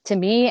so to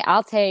me,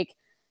 I'll take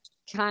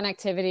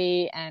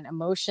connectivity and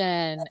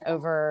emotion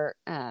over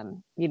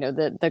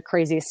the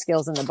craziest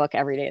skills in the book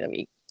every day of the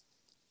week.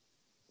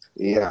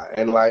 Yeah,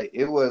 and like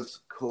it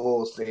was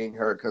cool seeing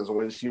her because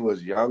when she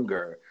was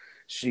younger,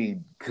 she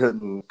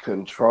couldn't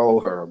control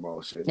her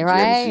emotions, and she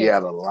Right.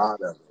 had a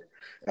lot of it.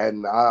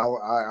 And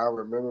I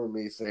remember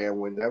me saying,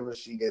 whenever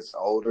she gets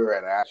older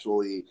and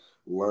actually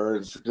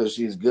learns, because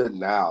she's good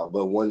now,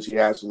 but when she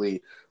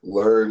actually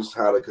learns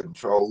how to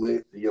control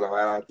it, and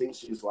I think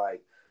she's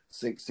like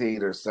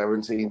 16 or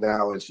 17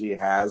 now, and she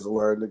has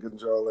learned to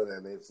control it,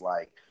 and it's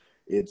like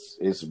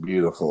it's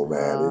beautiful,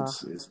 man. Oh,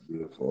 It's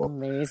beautiful.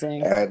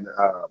 amazing. And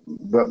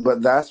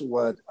but that's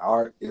what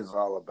art is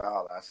all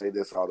about. I say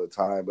this all the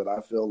time, but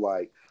I feel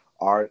like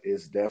art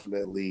is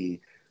definitely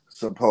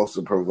supposed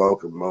to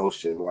provoke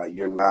emotion. Like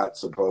you're not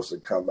supposed to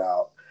come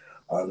out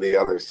on the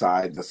other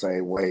side the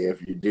same way.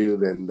 If you do,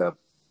 then the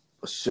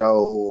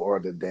show or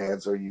the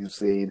dancer you've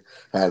seen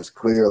has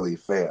clearly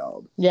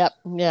failed. Yep.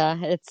 Yeah.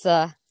 It's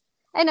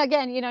and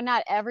again,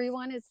 not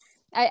everyone is.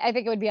 I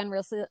think it would be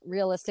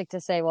unrealistic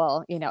to say,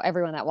 well,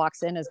 everyone that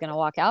walks in is going to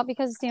walk out,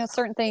 because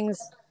certain things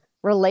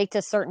relate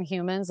to certain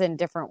humans in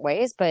different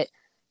ways. But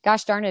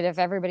gosh darn it, if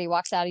everybody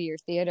walks out of your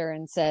theater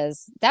and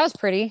says that was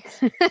pretty,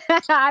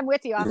 I'm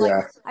with you. I'm like,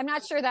 Yeah, I'm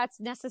not sure that's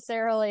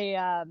necessarily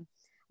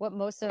what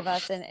most of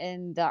us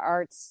in the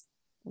arts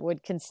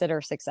would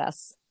consider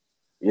success.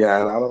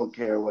 yeah, and I don't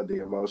care what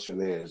the emotion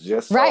is,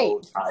 just Right.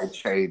 so I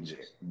change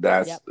it.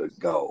 That's Yep. the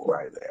goal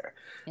right there.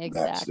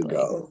 That's the Exactly.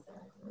 goal. Yeah.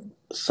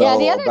 So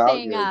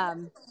about your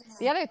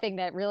The other thing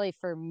that really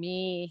for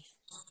me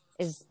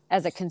is,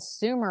 as a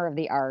consumer of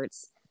the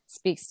arts,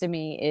 speaks to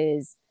me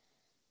is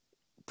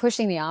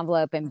pushing the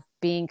envelope and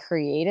being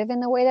creative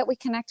in the way that we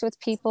connect with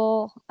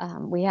people.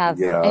 We have,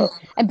 Yeah.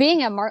 and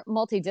being a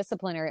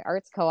multidisciplinary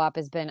arts co-op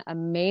has been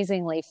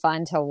amazingly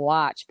fun to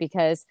watch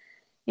because,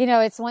 you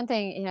know, it's one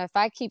thing, you know, if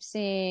I keep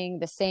seeing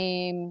the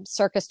same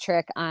circus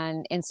trick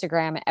on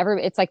Instagram,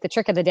 it's like the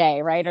trick of the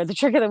day, right? Or the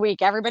trick of the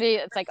week. Everybody,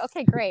 it's like,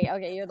 okay, great.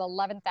 Okay, you're the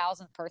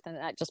 11,000th person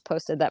that just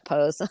posted that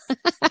pose.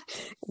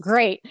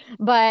 Great.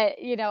 But,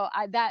 you know,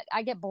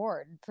 I get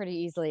bored pretty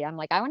easily. I'm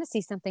like, I want to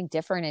see something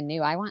different and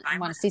new. I want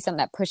to see something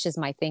that pushes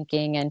my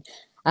thinking, and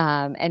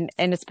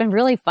it's been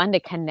really fun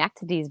to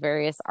connect these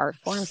various art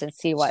forms and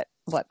see what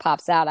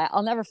pops out.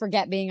 I'll never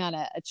forget being on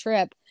a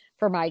trip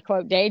for my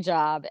quote day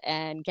job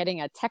and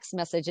getting a text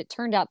message. It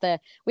turned out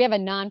that we have a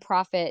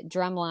nonprofit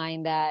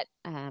drumline that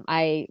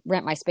I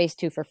rent my space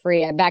to for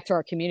free. And back to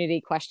our community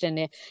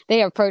question,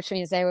 they approached me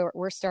and say,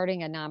 we're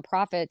starting a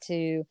nonprofit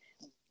to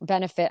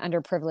benefit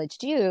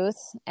underprivileged youth.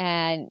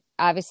 And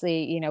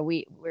obviously, you know,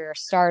 we're a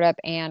startup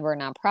and we're a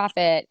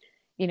nonprofit.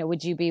 You know,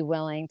 would you be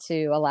willing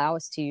to allow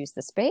us to use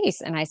the space?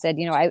 And I said,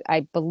 you know,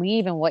 I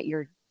believe in what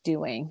you're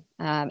doing.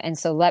 And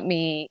so let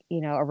me,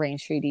 you know,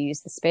 arrange for you to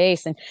use the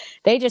space. And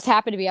they just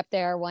happened to be up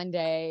there one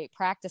day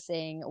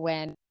practicing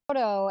when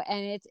photo,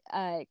 and it's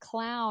a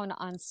clown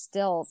on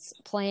stilts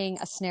playing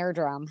a snare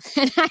drum.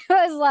 And I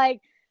was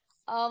like,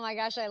 oh my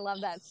gosh, I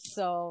love that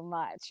so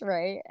much.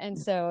 Right. And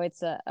so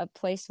it's a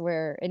place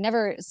where it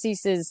never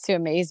ceases to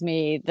amaze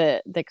me,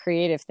 the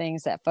creative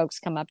things that folks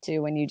come up to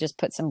when you just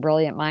put some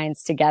brilliant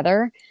minds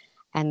together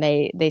and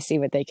they see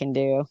what they can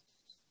do.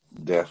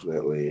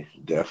 Definitely.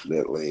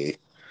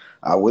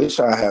 I wish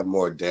I had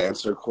more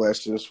dancer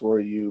questions for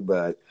you,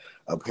 but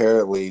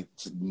apparently,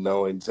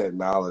 knowing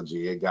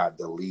technology, it got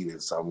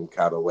deleted some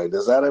kind of way.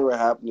 Does that ever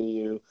happen to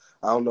you?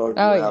 I don't know if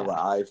you Oh have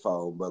yeah. an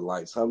iPhone, but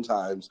like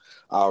sometimes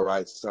I'll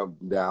write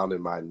something down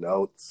in my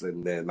notes,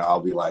 and then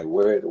I'll be like,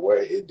 "Where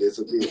it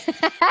disappeared?"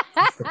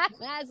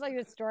 That's like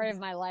the story of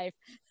my life.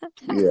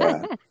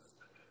 Yeah.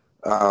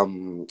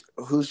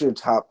 Who's your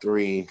top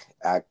 3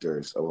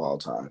 actors of all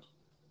time?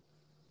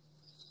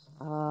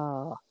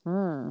 Oh,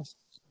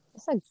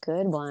 that's a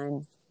good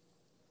one.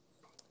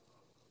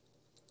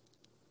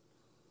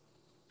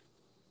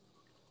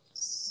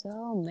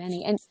 So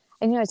many. And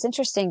you know, it's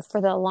interesting for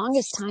the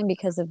longest time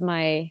because of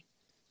my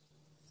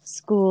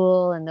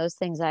school and those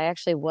things, I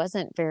actually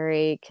wasn't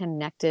very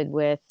connected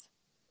with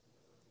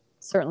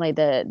certainly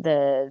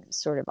the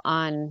sort of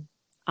on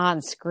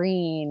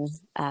screen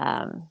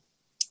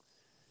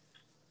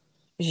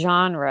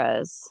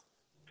genres.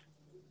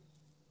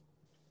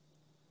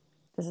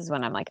 This is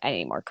when I'm like, I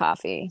need more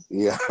coffee.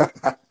 Yeah.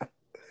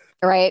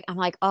 Right. I'm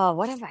like, oh,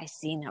 what have I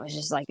seen that was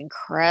just like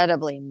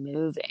incredibly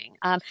moving?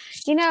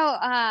 You know,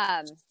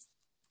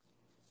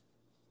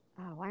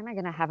 oh, why am I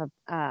going to have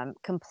a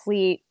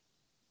complete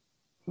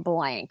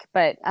blank?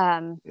 But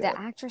Yeah. the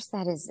actress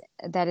that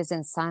is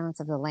in Silence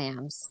of the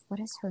Lambs, what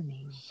is her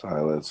name?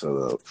 Silence of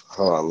the.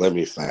 Hold on, let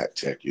me fact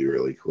check you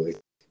really quick.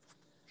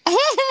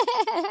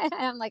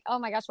 I'm like, oh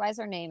my gosh, why is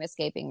her name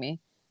escaping me?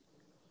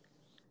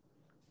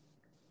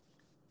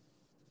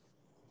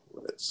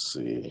 Let's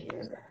see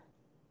here.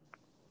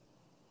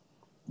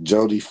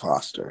 Jodie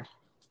Foster.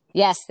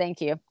 Yes,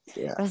 thank you.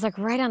 Yeah. It was like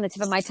right on the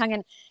tip of my tongue.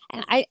 And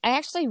I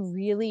actually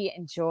really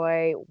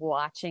enjoy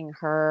watching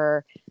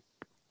her.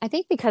 I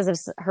think because of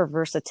her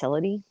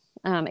versatility.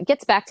 It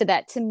gets back to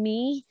that. To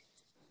me,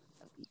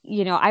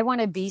 you know, I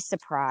want to be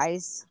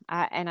surprised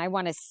and I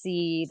want to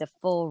see the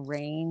full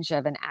range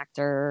of an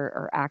actor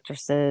or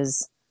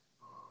actress's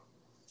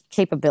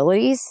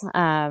capabilities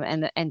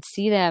and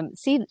see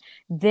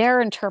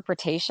their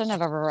interpretation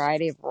of a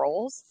variety of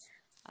roles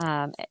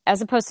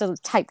as opposed to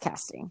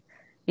typecasting.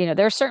 You know,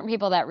 there are certain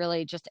people that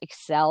really just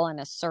excel in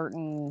a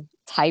certain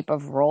type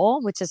of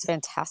role, which is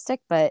fantastic.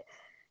 But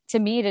to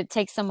me, to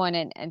take someone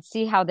and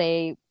see how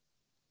they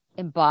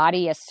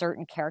embody a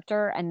certain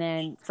character and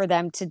then for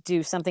them to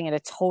do something in a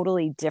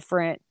totally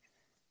different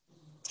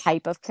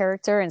type of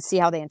character and see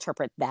how they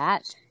interpret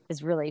that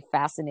is really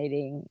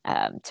fascinating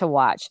to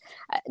watch.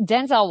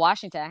 Denzel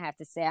Washington, I have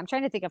to say, I'm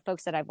trying to think of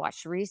folks that I've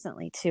watched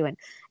recently too. And,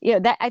 you know,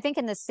 that I think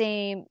in the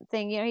same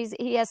thing, you know,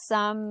 he has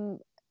some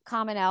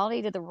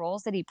commonality to the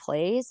roles that he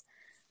plays,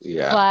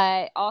 Yeah.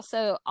 but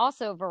also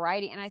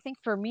variety. And I think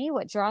for me,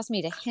 what draws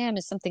me to him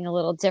is something a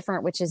little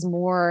different, which is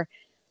more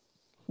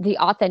the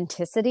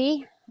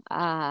authenticity,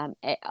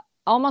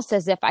 almost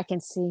as if I can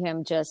see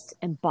him just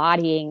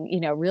embodying, you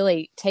know,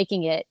 really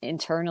taking it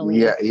internally.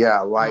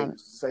 Yeah. Like,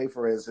 say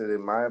for instance,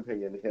 in my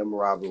opinion, him,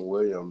 Robin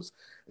Williams,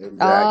 and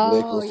Jack Oh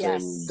Nicholson,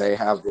 yes, they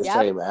have the yep,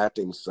 same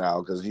acting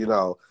style. Because you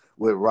know,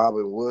 with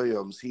Robin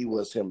Williams, he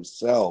was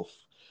himself,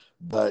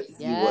 but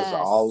he was yes,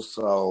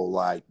 also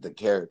like the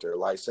character.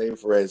 Like, say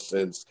for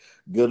instance,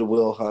 Good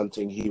Will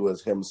Hunting, he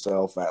was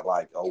himself at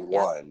like a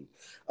yep,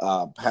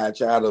 1.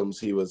 Patch Adams,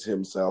 he was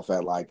himself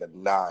at like a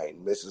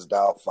 9. Mrs.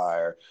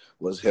 Doubtfire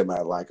was him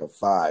at like a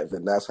 5,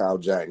 and that's how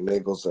Jack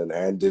Nicholson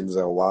and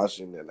Denzel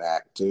Washington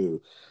act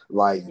too.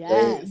 Like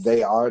yes,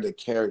 they are the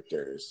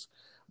characters,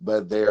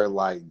 but they're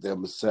like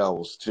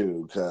themselves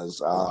too.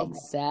 Because you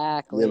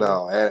Exactly.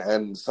 know,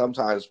 and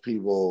sometimes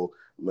people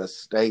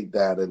mistake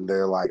that and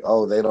they're like,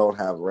 oh, they don't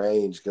have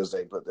range because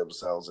they put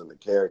themselves in the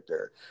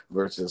character,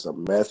 versus a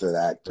method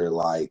actor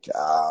like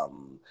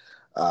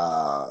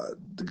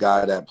the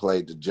guy that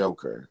played the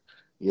Joker,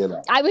 you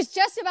know. I was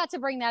just about to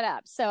bring that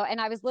up. So, and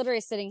I was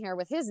literally sitting here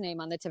with his name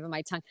on the tip of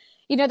my tongue.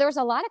 You know, there was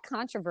a lot of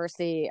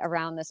controversy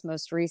around this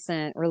most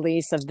recent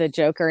release of the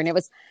Joker, and it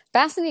was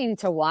fascinating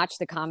to watch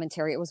the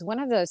commentary. It was one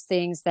of those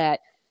things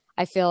that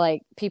I feel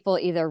like people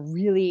either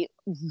really,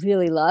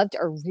 really loved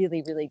or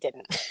really, really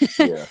didn't.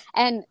 Yeah.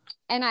 And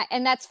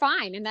that's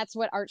fine, and that's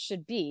what art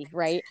should be,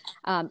 right?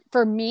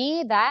 For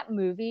me, that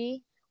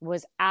movie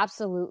was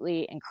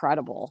absolutely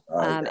incredible.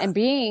 Yeah. And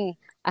being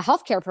a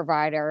healthcare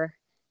provider,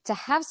 to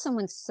have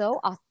someone so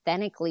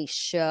authentically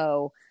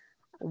show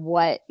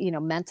what, you know,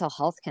 mental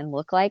health can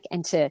look like,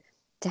 and to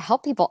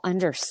help people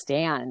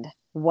understand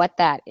what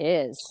that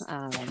is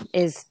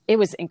it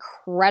was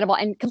incredible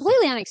and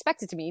completely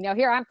unexpected to me. You know,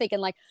 here I'm thinking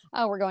like,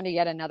 oh, we're going to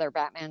yet another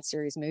Batman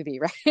series movie,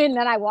 right? And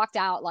then I walked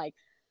out like,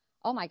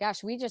 oh my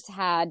gosh, we just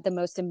had the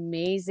most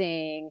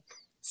amazing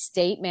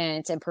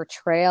statement and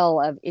portrayal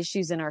of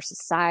issues in our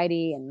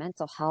society and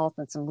mental health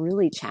and some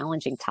really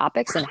challenging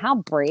topics, and how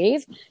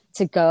brave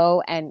to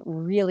go and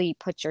really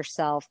put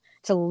yourself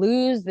to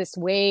lose this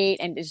weight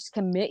and to just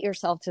commit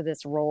yourself to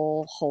this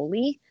role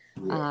wholly.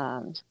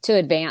 To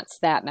advance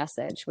that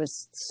message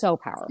was so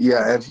powerful.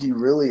 Yeah, and he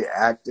really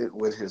acted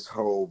with his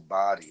whole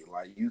body.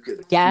 Like you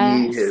could see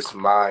Yes. his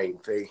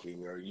mind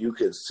thinking, or you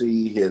could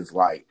see his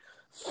like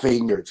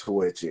finger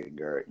twitching,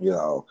 or you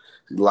know,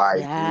 like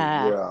you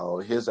Yeah. know,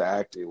 his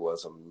acting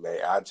was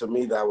amazing. To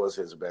me, that was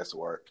his best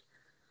work.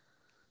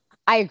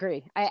 I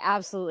agree. I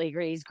absolutely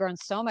agree. He's grown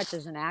so much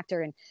as an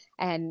actor,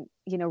 and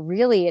you know,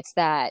 really it's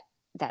that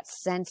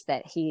sense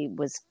that he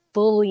was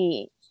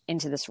fully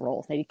into this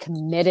role, that he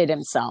committed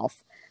himself.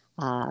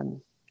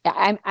 Um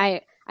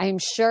I'm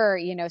sure,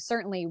 you know,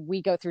 certainly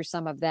we go through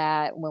some of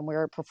that when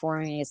we're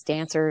performing as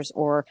dancers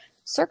or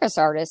circus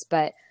artists,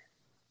 but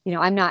you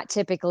know, I'm not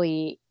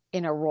typically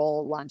in a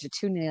role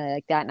longitudinally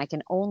like that, and I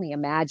can only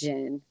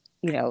imagine,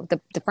 you know,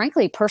 the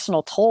frankly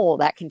personal toll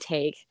that can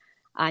take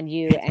on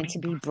you, and to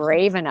be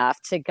brave enough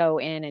to go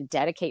in and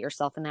dedicate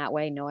yourself in that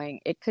way, knowing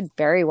it could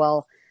very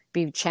well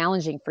be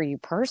challenging for you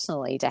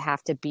personally to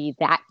have to be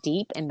that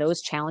deep in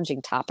those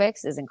challenging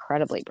topics is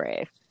incredibly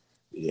brave.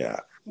 Yeah.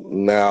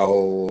 Now,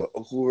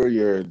 who are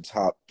your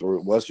top three?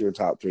 What's your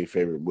top three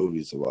favorite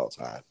movies of all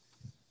time?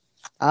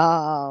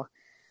 Oh,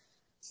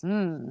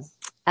 hmm.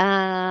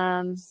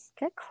 Um,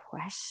 good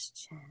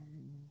question.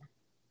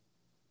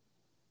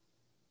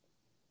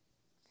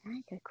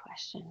 Very good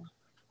question.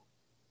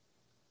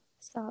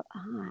 So,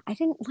 I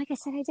didn't, like I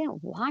said, I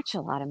didn't watch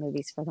a lot of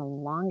movies for the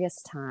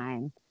longest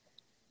time.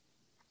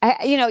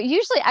 You know,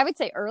 usually I would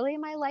say early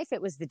in my life,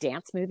 it was the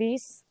dance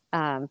movies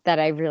that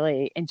I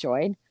really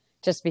enjoyed,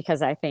 just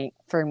because I think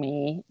for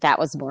me, that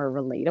was more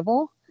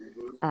relatable.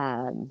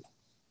 Um,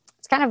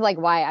 it's kind of like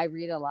why I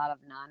read a lot of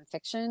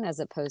nonfiction as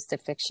opposed to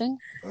fiction,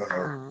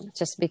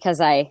 just because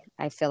I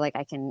feel like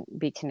I can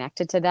be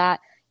connected to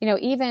that. You know,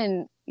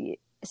 even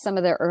some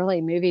of the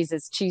early movies,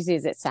 as cheesy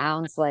as it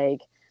sounds,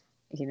 like,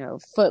 you know,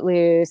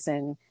 Footloose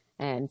and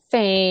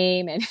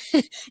Fame, and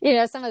you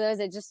know, some of those,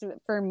 it just,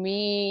 for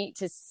me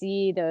to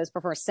see those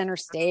perform, Center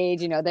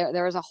Stage, you know,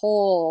 there was a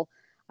whole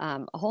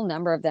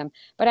number of them.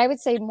 But I would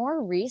say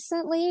more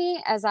recently,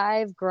 as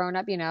I've grown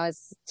up, you know,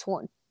 as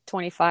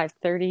 25,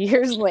 30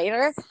 years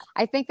later,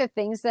 I think the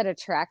things that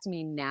attract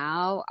me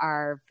now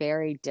are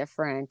very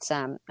different.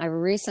 I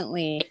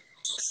recently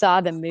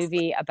saw the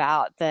movie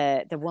about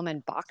the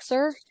woman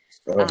boxer,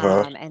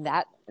 Uh-huh. and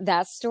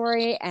that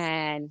story,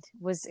 and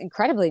was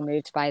incredibly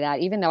moved by that,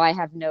 even though I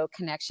have no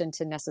connection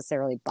to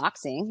necessarily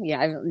boxing. Yeah,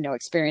 I have no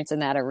experience in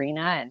that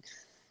arena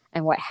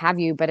and what have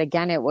you. But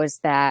again, it was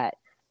that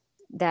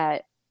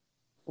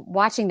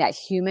watching that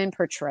human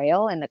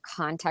portrayal in the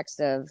context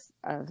of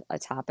a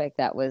topic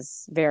that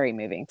was very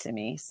moving to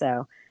me.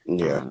 So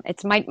Yeah.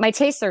 it's my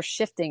tastes are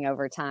shifting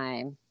over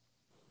time.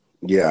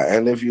 Yeah,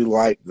 and if you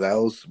like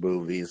those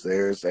movies,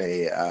 there's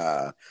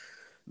a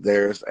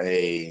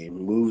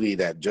movie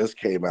that just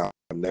came out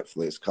on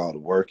Netflix called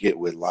Work It,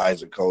 with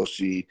Liza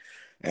Koshy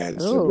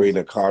and Ooh.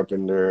 Sabrina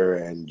Carpenter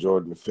and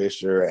Jordan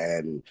Fisher,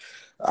 and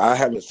I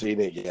haven't seen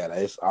it yet.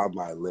 It's on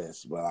my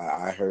list, but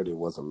I heard it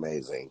was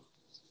amazing.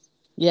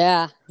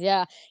 Yeah,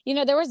 yeah. You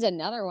know, there was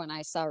another one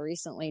I saw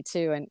recently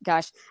too, and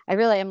gosh, I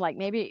really am like,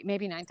 maybe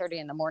 9:30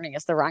 in the morning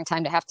is the wrong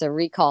time to have to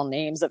recall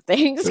names of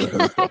things.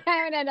 I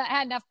haven't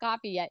had enough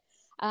coffee yet.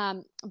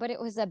 But it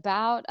was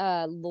about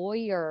a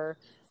lawyer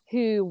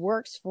who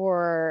works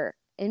for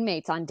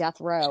inmates on death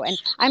row, and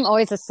I'm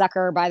always a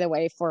sucker, by the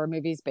way, for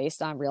movies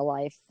based on real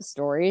life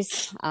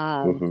stories.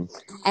 Mhm.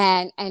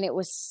 And it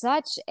was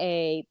such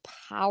a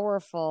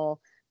powerful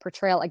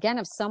portrayal again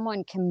of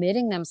someone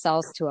committing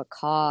themselves to a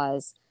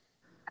cause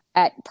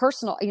at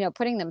personal, you know,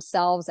 putting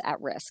themselves at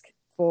risk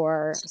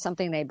for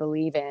something they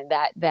believe in.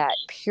 That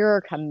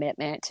pure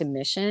commitment to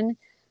mission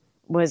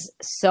was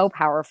so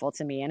powerful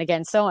to me. And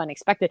again, so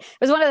unexpected. It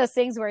was one of those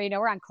things where,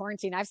 we're on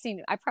quarantine.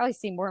 I've probably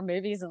seen more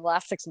movies in the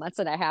last 6 months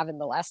than I have in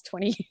the last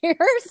 20 years.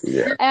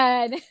 Yeah.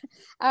 And,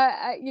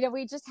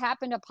 we just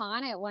happened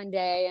upon it one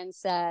day and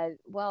said,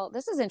 well,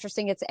 this is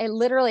interesting. It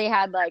literally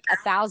had like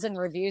 1,000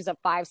 reviews of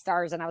 5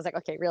 stars. And I was like,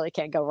 okay, really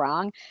can't go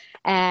wrong.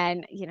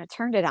 And,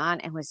 turned it on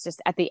and was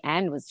just at the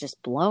end was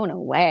just blown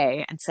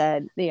away and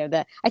said,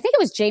 I think it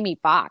was Jamie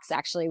Foxx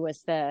actually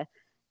was the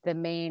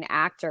main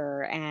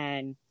actor,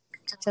 and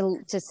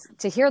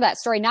to hear that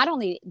story, not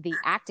only the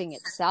acting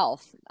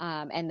itself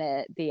and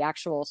the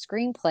actual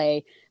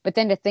screenplay, but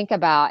then to think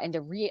about and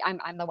to read.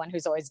 I'm the one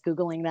who's always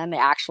Googling then the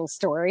actual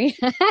story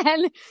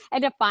and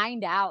to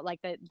find out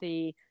like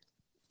the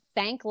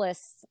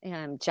thankless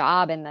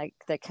job and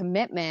the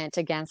commitment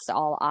against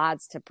all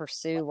odds to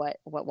pursue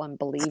what one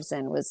believes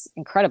in was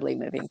incredibly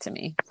moving to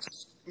me.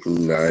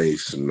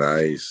 Nice.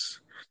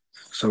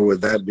 So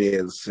with that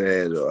being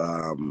said,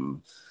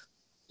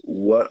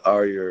 what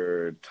are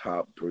your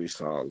top 3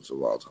 songs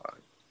of all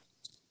time?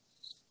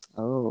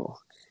 Oh,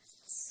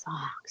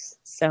 songs.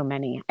 So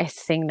many. I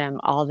sing them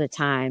all the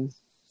time.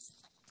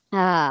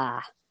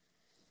 I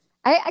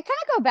kind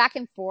of go back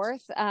and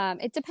forth.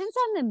 It depends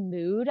on the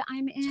mood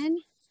I'm in.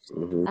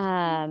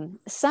 Mm-hmm.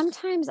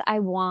 Sometimes I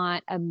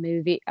want a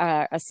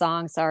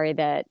song,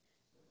 that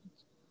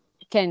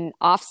can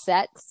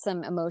offset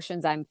some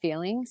emotions I'm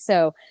feeling.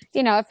 So,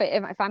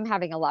 if I'm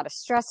having a lot of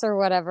stress or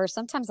whatever,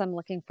 sometimes I'm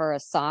looking for a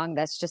song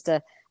that's just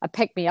a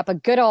pick me up, a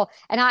good old,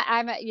 and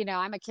I'm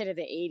a kid of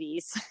the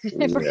 80s,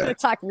 if we're going to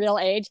talk real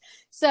age.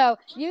 So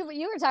you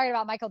were talking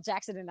about Michael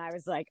Jackson and I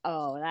was like,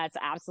 oh, that's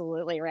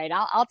absolutely right.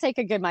 I'll take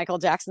a good Michael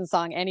Jackson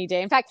song any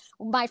day. In fact,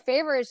 my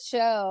favorite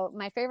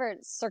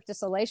Cirque du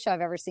Soleil show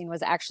I've ever seen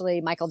was actually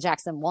Michael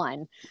Jackson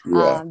 1,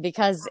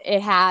 because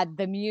it had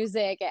the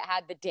music, it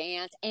had the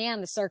dance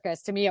and the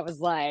circus. To me, it was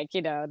like,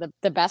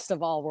 the best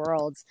of all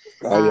worlds.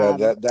 Oh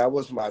yeah, that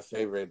was my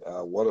favorite,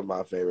 one of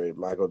my favorite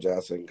Michael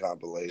Jackson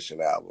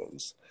compilation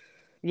albums.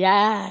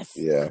 Yes.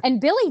 Yeah. And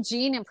Billie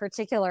Jean in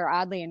particular,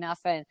 oddly enough,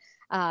 and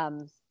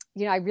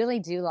I really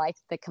do like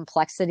the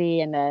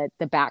complexity and the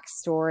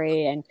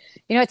backstory. And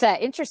it's an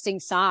interesting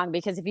song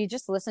because if you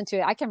just listen to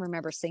it, I can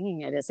remember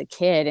singing it as a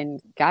kid, and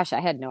gosh, I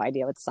had no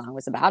idea what the song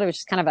was about. It was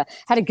just kind of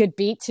had a good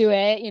beat to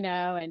it,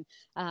 and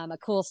a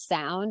cool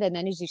sound. And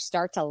then as you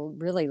start to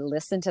really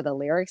listen to the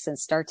lyrics and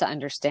start to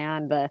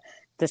understand the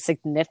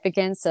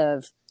significance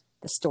of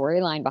the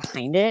storyline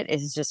behind it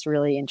is just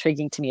really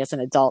intriguing to me as an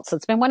adult. So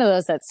it's been one of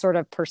those that sort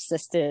of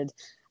persisted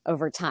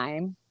over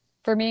time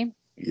for me.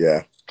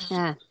 Yeah.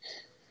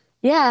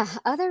 Yeah.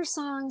 Other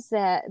songs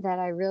that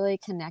I really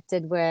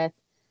connected with.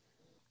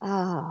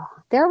 Oh,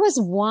 there was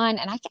one,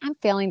 and I'm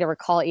failing to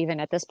recall even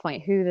at this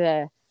point who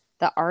the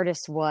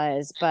artist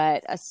was,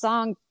 but a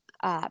song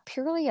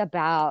purely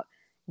about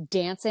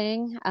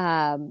dancing,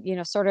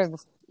 sort of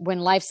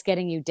when life's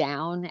getting you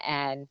down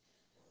and,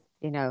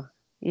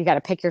 you got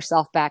to pick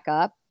yourself back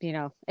up. It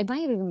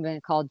might have even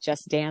been called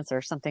Just Dance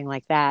or something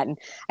like that. And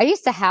I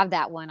used to have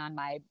that one on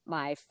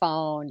my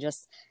phone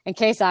just in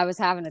case I was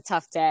having a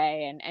tough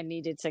day and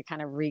needed to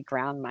kind of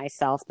reground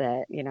myself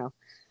that,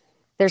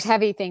 there's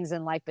heavy things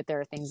in life, but there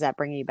are things that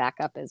bring you back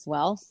up as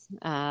well.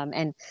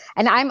 And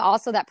I'm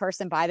also that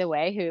person, by the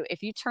way, who,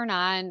 if you turn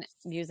on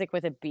music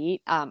with a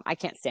beat, I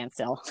can't stand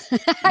still.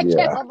 I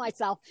can't help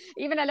myself,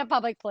 even in a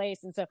public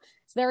place. And so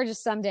there were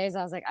just some days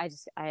I was like,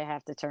 I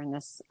have to turn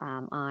this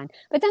on.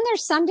 But then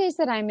there's some days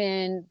that I'm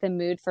in the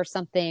mood for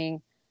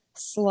something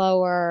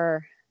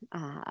slower,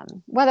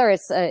 whether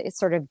it's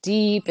sort of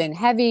deep and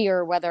heavy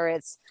or whether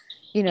it's,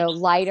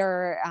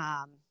 lighter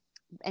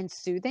and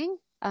soothing.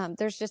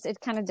 It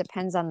kind of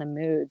depends on the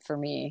mood for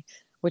me,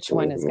 which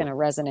one is going to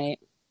resonate.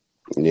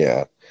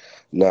 Yeah.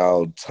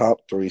 Now, top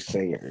 3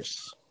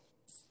 singers.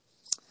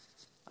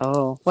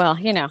 Oh, well,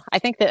 I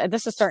think that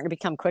this is starting to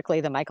become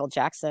quickly the Michael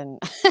Jackson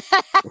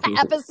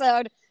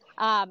episode.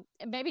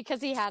 Maybe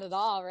because he had it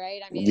all,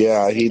 right? I mean,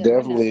 yeah, he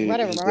definitely, what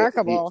a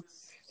remarkable.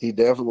 He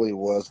definitely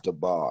was the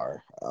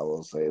bar. I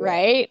will say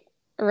that.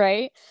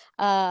 Right.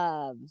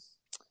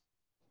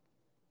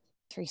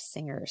 3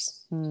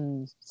 singers.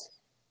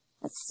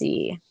 Let's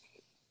see.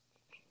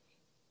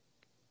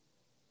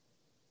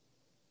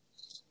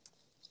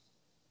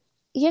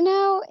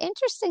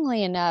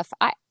 Interestingly enough,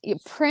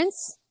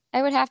 Prince,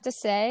 I would have to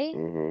say.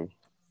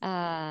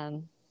 Mm-hmm.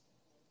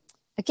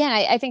 Again,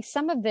 I think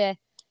some of the,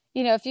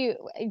 if you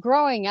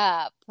growing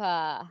up,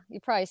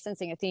 you're probably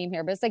sensing a theme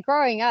here, but it's like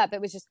growing up,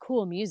 it was just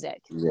cool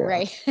music,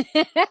 right?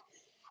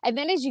 And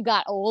then as you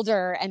got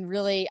older and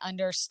really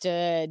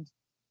understood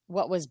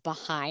what was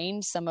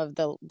behind some of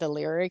the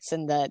lyrics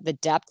and the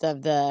depth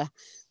of the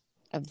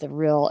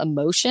real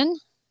emotion.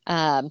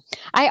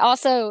 I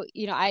also,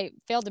 I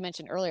failed to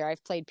mention earlier,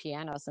 I've played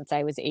piano since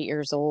I was 8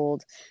 years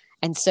old.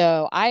 And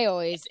so I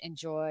always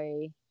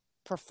enjoy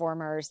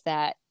performers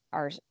that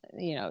are,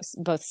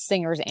 both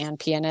singers and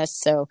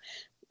pianists. So,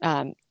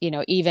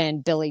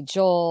 even Billy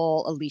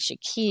Joel, Alicia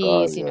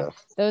Keys,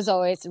 those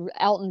always,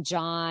 Elton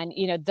John,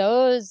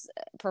 those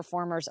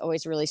performers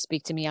always really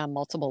speak to me on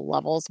multiple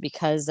levels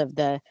because of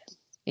the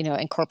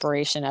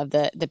incorporation of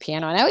the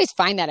piano. And I always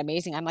find that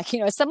amazing. I'm like,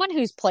 as someone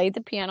who's played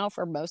the piano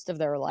for most of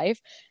their life,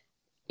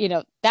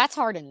 that's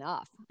hard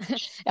enough.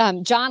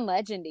 John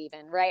Legend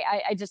even, right?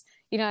 I just,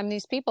 I'm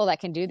these people that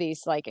can do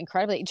these like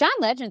incredibly. John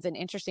Legend's an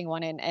interesting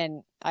one,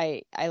 and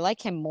I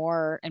like him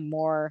more and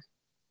more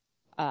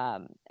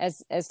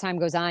as time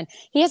goes on.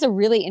 He has a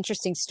really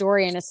interesting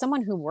story, and as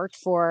someone who worked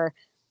for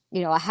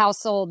a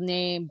household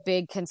name,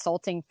 big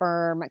consulting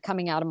firm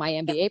coming out of my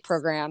MBA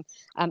program,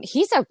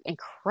 he's an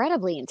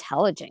incredibly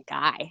intelligent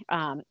guy,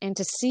 and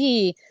to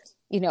see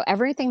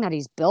everything that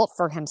he's built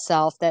for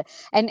himself, that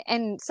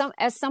and some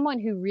as someone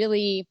who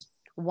really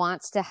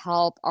wants to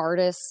help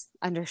artists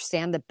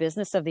understand the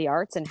business of the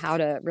arts and how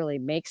to really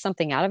make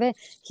something out of it,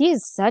 he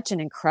is such an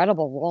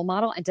incredible role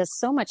model and does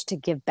so much to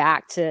give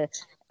back to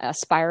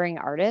aspiring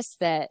artists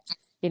that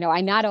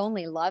I not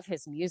only love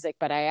his music,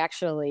 but I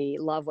actually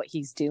love what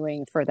he's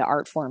doing for the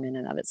art form in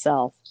and of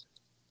itself.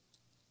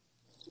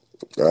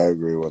 I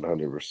agree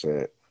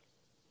 100%.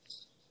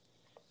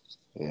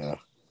 Yeah.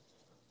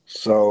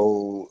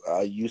 So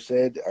you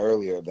said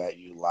earlier that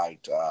you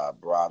liked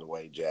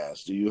Broadway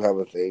jazz. Do you have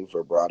a thing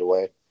for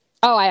Broadway?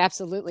 Oh, I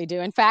absolutely do.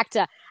 In fact,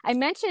 I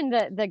mentioned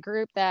the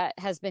group that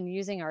has been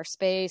using our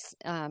space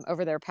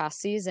over their past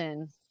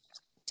season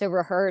to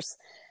rehearse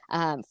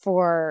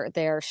for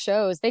their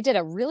shows. They did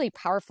a really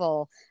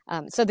powerful.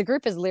 So the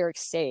group is Lyric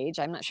Stage.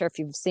 I'm not sure if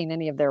you've seen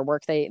any of their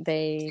work.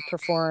 They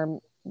perform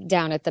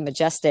down at the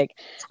Majestic.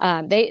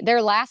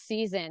 Their last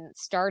season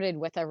started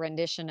with a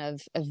rendition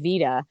of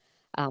Evita,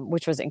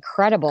 which was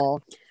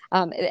incredible.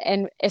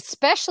 And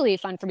especially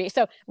fun for me.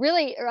 So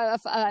really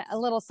a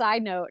little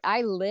side note,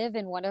 I live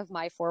in one of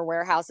my 4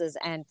 warehouses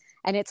and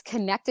it's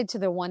connected to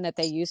the one that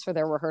they use for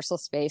their rehearsal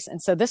space.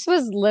 And so this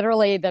was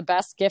literally the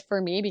best gift for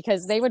me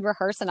because they would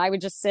rehearse and I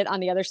would just sit on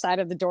the other side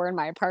of the door in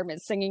my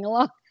apartment singing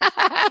along.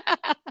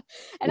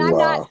 And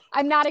Wow.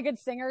 I'm not a good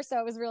singer, so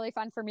it was really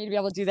fun for me to be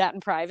able to do that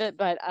in private.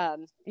 But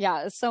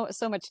yeah, so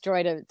much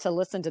joy to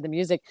listen to the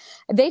music.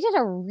 They did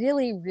a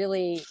really,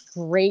 really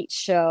great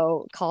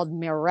show called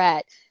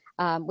Mirette,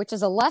 which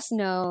is a less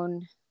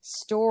known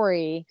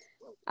story,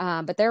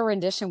 but their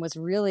rendition was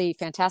really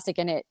fantastic.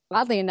 And it,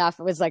 oddly enough,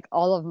 it was like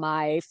all of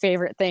my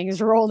favorite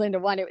things rolled into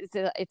one.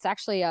 It's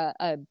actually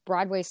a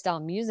Broadway style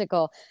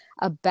musical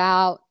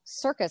about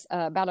circus,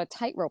 about a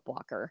tightrope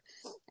walker.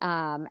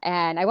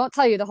 And I won't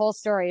tell you the whole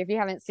story if you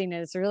haven't seen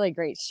it. It's a really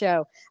great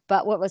show.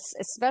 But what was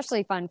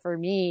especially fun for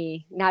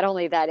me, not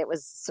only that it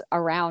was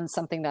around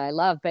something that I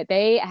love, but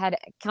they had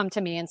come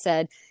to me and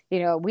said,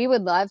 we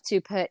would love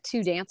to put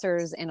 2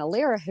 dancers in a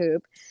lyra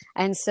hoop.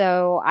 And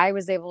so I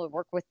was able to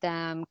work with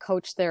them,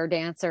 coach their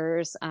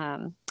dancers,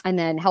 and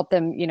then help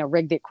them,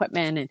 rig the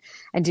equipment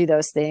and do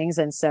those things.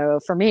 And so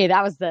for me,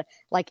 that was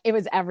it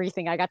was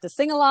everything. I got to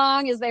sing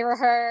along as they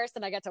rehearsed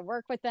and I got to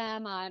work with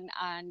them on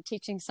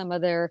teaching some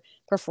of their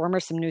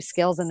performers some new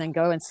skills and then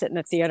go and sit in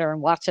the theater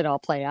and watch it all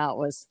play out.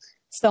 Was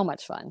so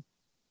much fun.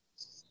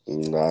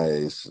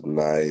 Nice.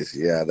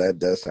 Yeah, that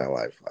does sound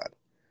like fun.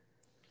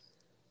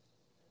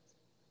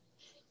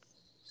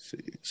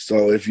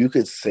 So if you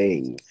could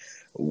sing,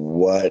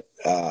 what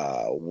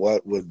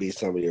would be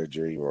some of your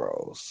dream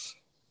roles?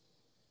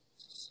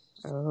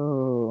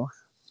 Oh,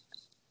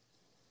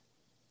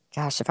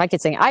 gosh, if I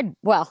could sing,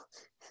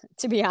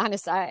 to be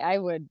honest, I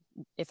would,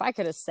 if I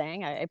could have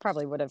sang, I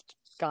probably would have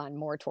gone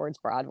more towards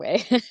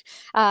Broadway.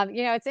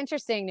 It's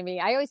interesting to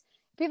me.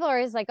 People are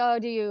always like, oh,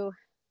 do you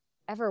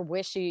ever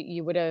wish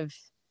you would have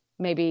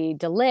maybe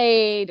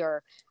delayed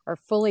or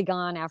fully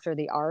gone after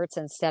the arts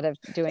instead of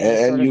doing this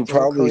And sort of you dual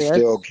probably career?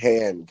 still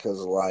can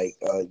because,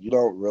 you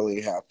don't really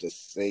have to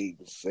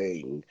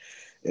sing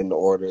in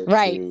order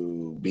Right.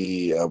 to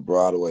be a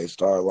Broadway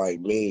star. Like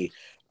me,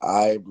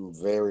 I'm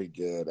very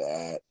good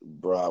at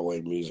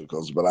Broadway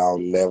musicals, but I'll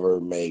never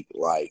make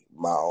like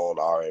my own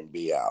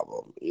R&B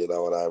album. You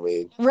know what I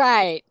mean?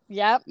 Right.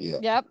 Yep. Yeah.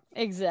 Yep.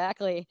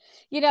 Exactly.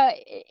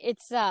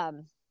 It's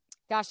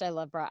gosh, I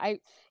love I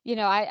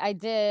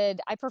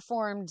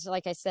performed,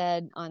 like I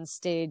said, on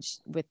stage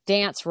with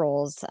dance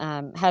roles.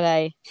 Had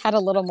I had a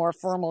little more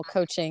formal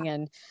coaching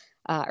and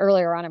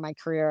earlier on in my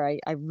career,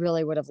 I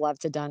really would have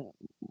loved to done,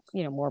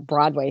 more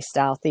Broadway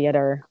style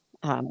theater.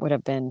 Would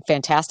have been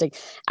fantastic.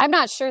 I'm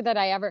not sure that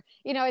I ever,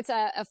 it's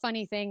a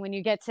funny thing when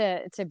you get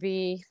to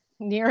be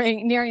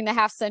nearing the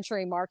half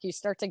century mark, you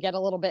start to get a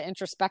little bit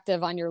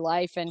introspective on your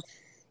life. And,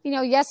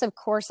 yes, of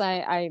course,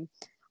 I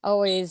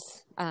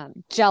always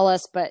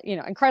jealous, but,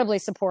 incredibly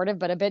supportive,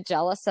 but a bit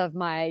jealous of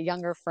my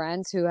younger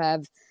friends who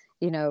have,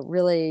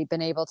 really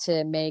been able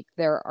to make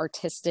their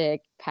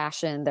artistic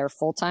passion their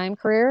full-time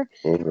career.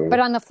 Mm-hmm. But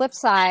on the flip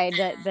side,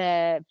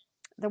 the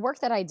work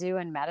that I do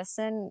in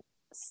medicine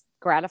is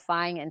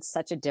gratifying in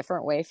such a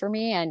different way for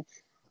me. And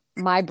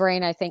my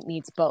brain, I think,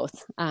 needs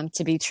both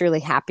to be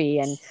truly happy.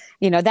 And,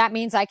 that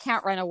means I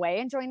can't run away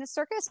and join the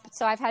circus.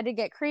 So I've had to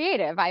get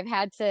creative. I've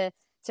had to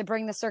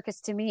bring the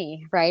circus to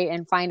me, right?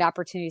 And find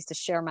opportunities to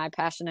share my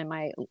passion and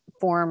my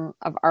form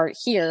of art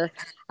here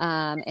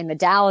in the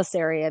Dallas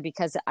area,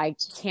 because I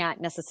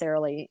can't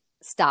necessarily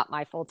stop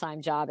my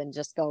full-time job and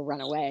just go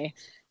run away.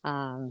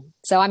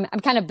 So I'm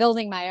kind of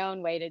building my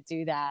own way to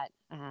do that.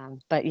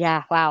 But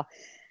yeah, wow.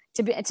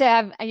 To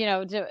have,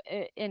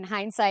 in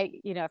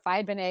hindsight, if I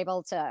had been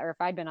able to, or if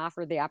I'd been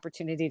offered the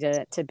opportunity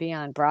to be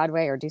on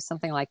Broadway or do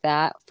something like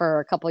that for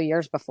a couple of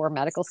years before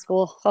medical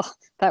school,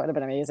 that would have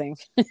been amazing.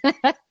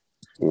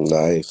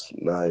 Nice,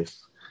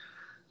 nice.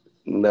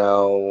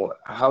 Now,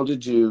 how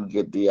did you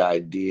get the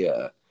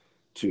idea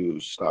to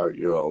start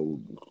your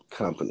own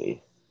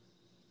company?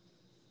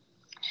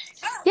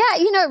 Yeah,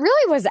 it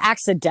really was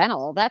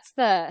accidental. That's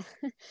the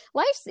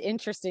life's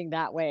interesting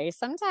that way.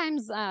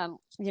 Sometimes, the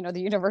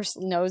universe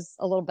knows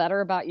a little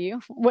better about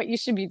you, what you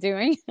should be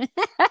doing.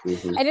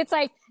 Hmm. And it's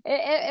like,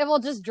 it will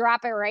just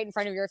drop it right in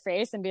front of your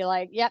face and be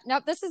like, yep,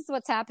 nope, this is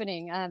what's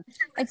happening. And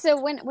so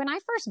when I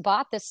first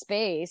bought the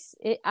space,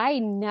 I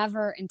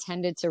never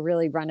intended to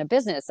really run a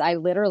business. I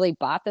literally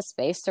bought the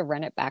space to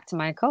rent it back to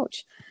my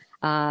coach.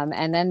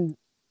 And then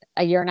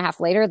a year and a half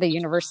later, the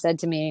universe said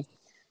to me,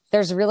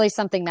 there's really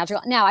something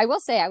magical. Now, I will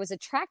say I was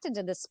attracted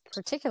to this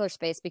particular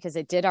space because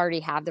it did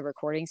already have the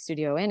recording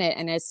studio in it.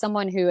 And as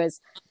someone who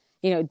has,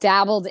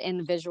 dabbled in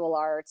the visual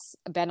arts,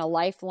 been a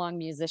lifelong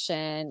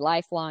musician,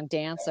 lifelong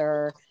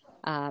dancer,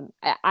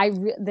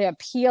 the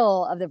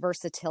appeal of the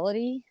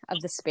versatility of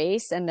the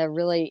space and the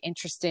really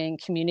interesting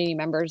community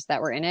members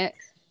that were in it,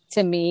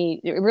 to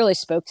me, it really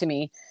spoke to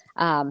me.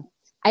 I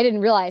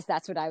didn't realize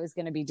that's what I was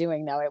going to be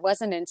doing, though. It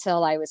wasn't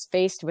until I was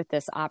faced with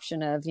this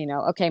option of,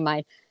 okay,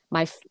 my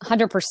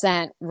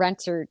 100%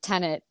 renter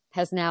tenant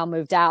has now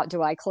moved out.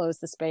 Do I close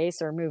the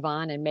space or move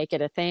on and make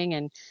it a thing?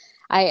 And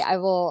I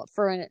will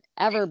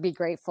forever be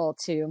grateful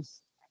to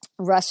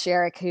Russ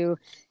Sherrick, who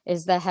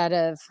is the head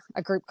of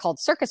a group called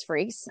Circus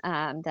Freaks,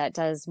 that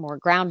does more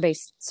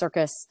ground-based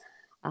circus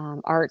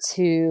arts,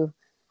 who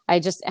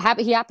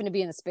he happened to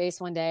be in the space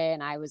one day,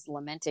 and I was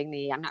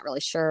lamenting I'm not really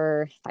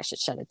sure if I should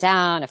shut it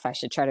down, if I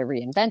should try to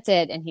reinvent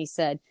it. And he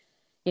said,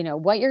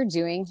 what you're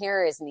doing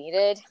here is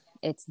needed.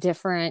 It's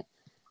different.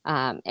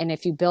 And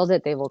if you build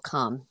it, they will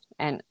come.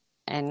 And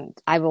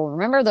I will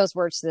remember those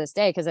words to this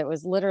day, because it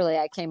was literally,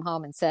 I came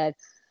home and said,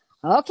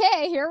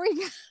 okay, here we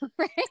go,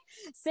 right?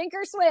 Sink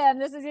or swim.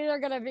 This is either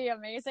going to be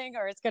amazing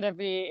or it's going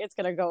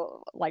to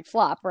go like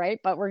flop, right?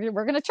 But we're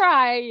going to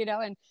try,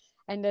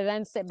 and to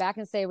then sit back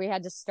and say we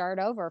had to start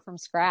over from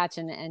scratch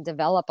and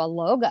develop a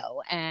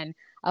logo and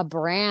a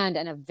brand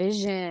and a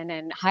vision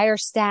and hire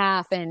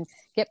staff and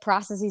get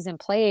processes in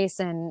place,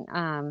 and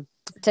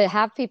to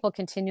have people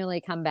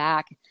continually come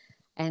back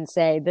and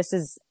say, this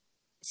is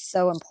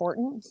so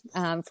important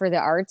for the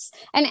arts.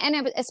 And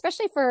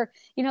especially for,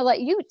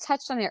 like you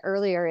touched on it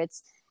earlier,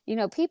 it's,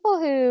 people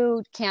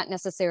who can't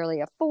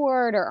necessarily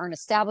afford or aren't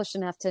established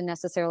enough to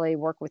necessarily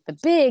work with the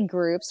big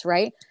groups,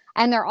 right?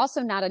 And they're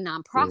also not a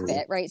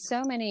nonprofit, right?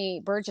 So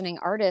many burgeoning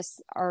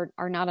artists are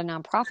not a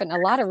nonprofit. And a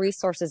lot of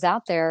resources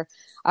out there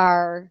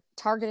are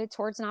targeted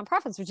towards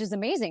nonprofits, which is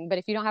amazing. But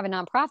if you don't have a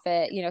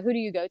nonprofit, who do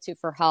you go to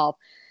for help?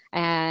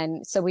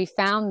 And so we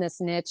found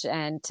this niche,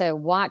 and to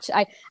watch,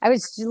 I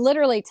was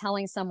literally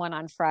telling someone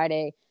on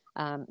Friday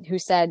who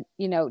said,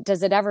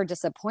 does it ever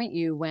disappoint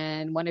you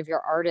when one of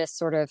your artists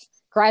sort of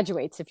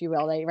graduates, if you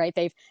will,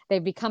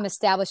 they've become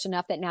established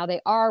enough that now they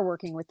are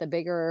working with the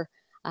bigger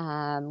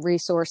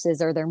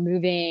resources, or they're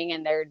moving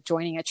and they're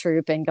joining a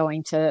troupe and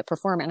going to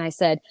perform. And I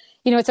said,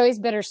 it's always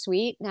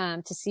bittersweet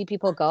to see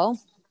people go.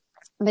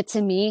 But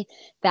to me,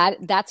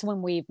 that's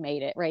when we've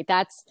made it, right?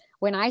 That's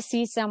when I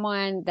see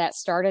someone that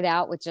started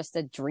out with just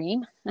a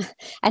dream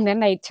and then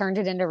they turned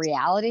it into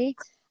reality.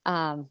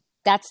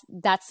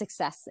 That's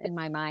success in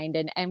my mind.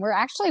 And we're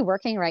actually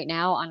working right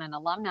now on an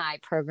alumni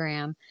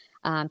program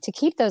to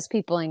keep those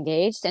people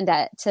engaged and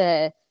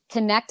to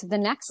connect the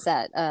next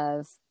set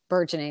of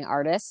burgeoning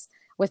artists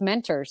with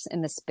mentors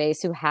in the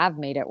space who have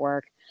made it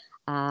work.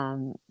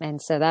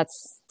 And so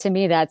to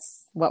me,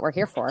 that's what we're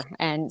here for.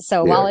 And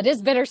so while it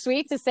is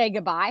bittersweet to say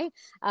goodbye,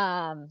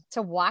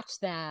 to watch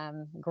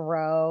them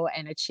grow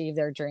and achieve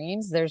their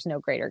dreams, there's no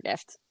greater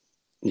gift.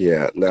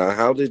 Yeah. Now,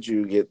 how did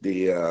you get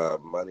the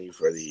money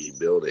for the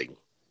building?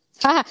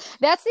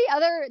 That's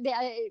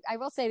I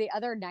will say the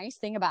other nice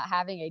thing about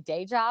having a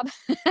day job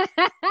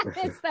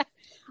is that,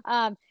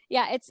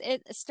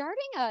 it's starting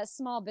a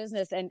small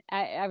business. And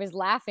I was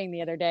laughing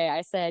the other day.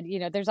 I said,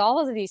 there's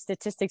all of these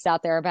statistics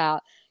out there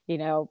about,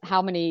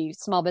 how many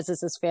small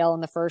businesses fail in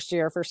the first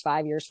year, first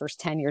 5 years, first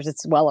 10 years.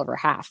 It's well over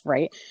half,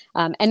 right?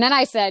 And then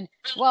I said,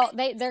 well,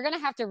 they're going to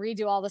have to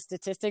redo all the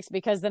statistics,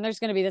 because then there's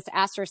going to be this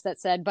asterisk that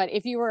said, but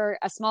if you were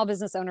a small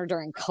business owner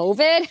during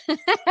COVID,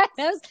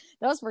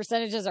 those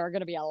percentages are going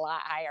to be a lot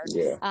higher.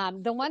 Yeah.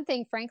 The one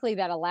thing, frankly,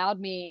 that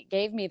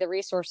gave me the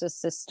resources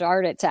to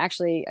start it, to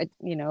actually,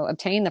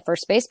 obtain the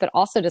first space, but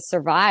also to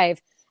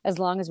survive as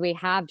long as we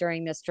have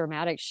during this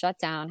dramatic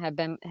shutdown,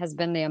 has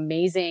been the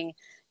amazing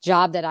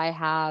job that I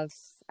have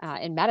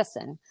in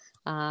medicine,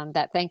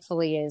 that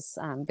thankfully is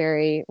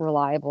very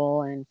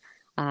reliable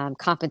and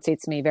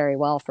compensates me very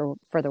well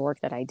for the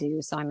work that I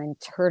do. So I'm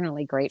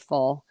eternally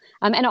grateful.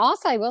 And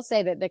also, I will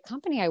say that the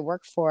company I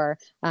work for,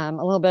 a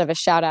little bit of a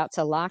shout out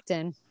to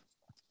Lockton,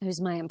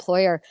 who's my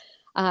employer.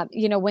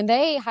 When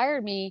they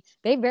hired me,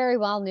 they very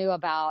well knew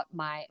about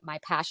my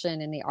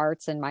passion in the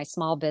arts and my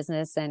small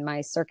business and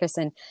my circus.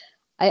 And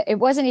it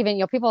wasn't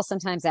even, people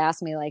sometimes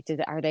ask me like,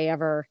 are they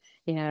ever,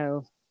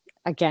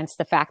 against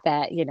the fact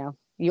that,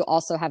 you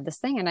also have this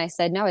thing? And I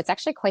said, no, it's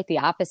actually quite the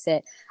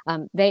opposite.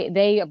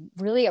 They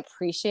really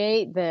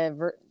appreciate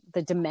the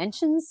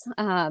dimensions,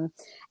 and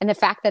the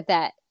fact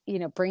that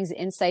brings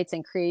insights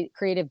and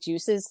creative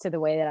juices to the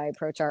way that I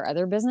approach our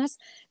other business.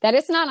 That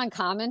it's not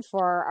uncommon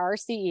for our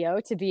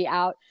CEO to be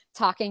out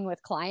talking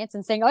with clients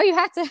and saying, "Oh,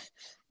 I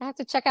have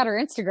to check out our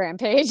Instagram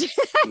page."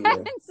 Yeah.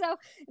 And so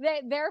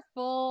their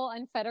full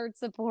unfettered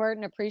support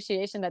and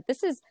appreciation that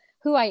this is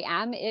who I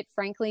am.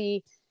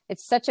 Frankly,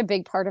 it's such a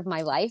big part of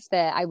my life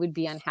that I would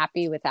be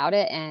unhappy without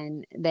it.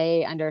 And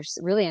they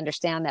really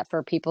understand that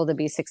for people to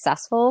be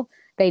successful,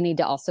 they need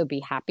to also be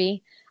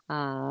happy.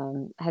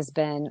 Has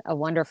been a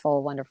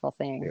wonderful, wonderful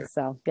thing. Yeah.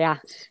 So yeah,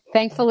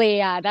 thankfully,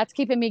 that's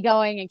keeping me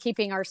going and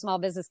keeping our small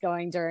business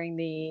going during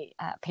the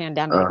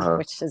pandemic,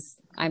 which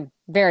I'm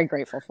very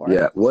grateful for.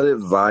 Yeah. What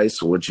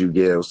advice would you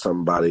give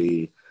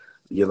somebody,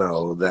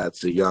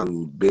 that's a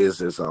young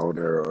business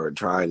owner or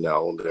trying to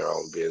own their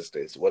own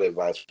business? What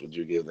advice would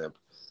you give them?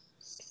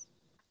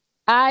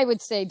 I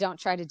would say don't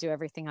try to do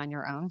everything on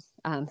your own.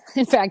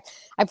 In fact,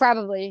 I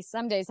probably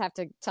some days have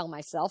to tell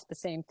myself the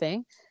same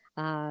thing.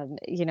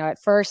 At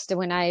first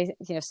when I,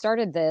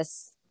 started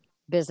this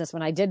business,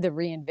 when I did the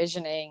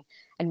re-envisioning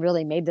and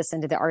really made this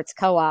into the Arts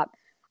Co-op,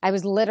 I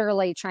was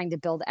literally trying to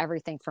build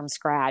everything from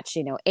scratch,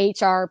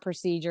 HR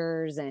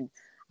procedures and,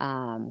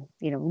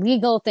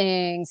 legal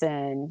things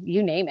and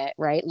you name it,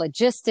 right?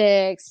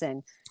 Logistics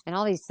and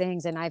all these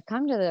things. And I've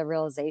come to the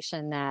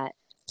realization that,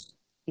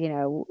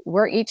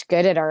 we're each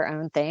good at our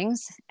own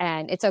things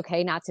and it's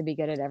okay not to be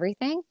good at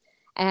everything.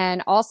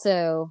 And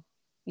also,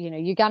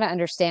 you got to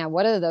understand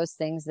what are those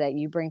things that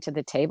you bring to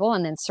the table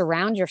and then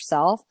surround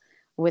yourself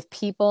with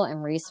people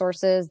and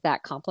resources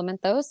that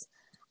complement those,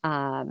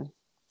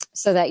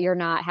 so that you're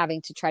not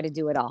having to try to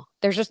do it all.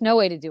 There's just no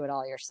way to do it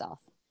all yourself.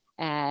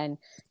 And,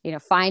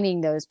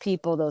 finding those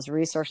people, those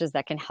resources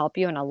that can help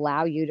you and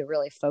allow you to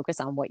really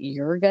focus on what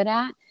you're good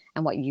at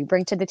and what you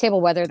bring to the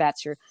table, whether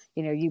that's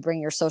you bring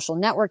your social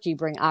network, you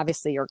bring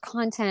obviously your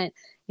content,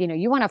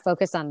 you want to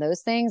focus on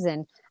those things.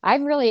 And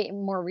I've really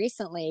more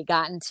recently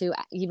gotten to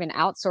even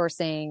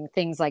outsourcing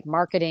things like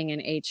marketing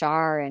and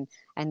HR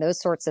and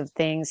those sorts of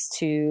things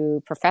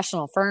to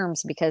professional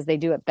firms because they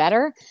do it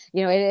better.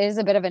 It is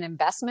a bit of an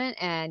investment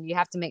and you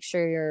have to make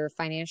sure you're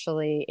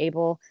financially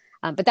able.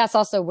 But that's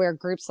also where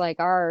groups like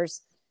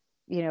ours,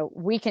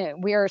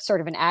 we are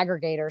sort of an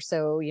aggregator.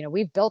 So,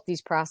 we've built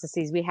these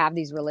processes, we have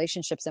these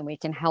relationships and we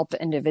can help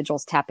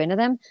individuals tap into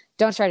them.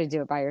 Don't try to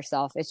do it by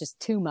yourself. It's just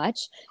too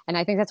much. And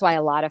I think that's why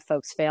a lot of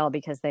folks fail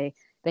because they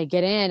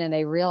get in and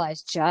they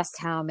realize just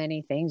how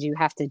many things you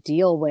have to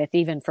deal with,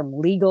 even from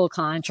legal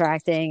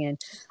contracting and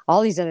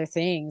all these other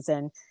things.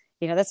 And,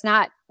 that's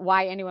not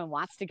why anyone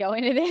wants to go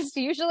into this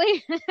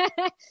usually.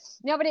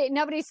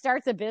 Nobody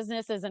starts a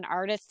business as an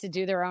artist to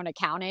do their own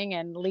accounting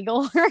and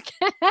legal work.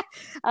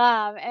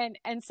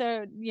 And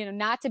so,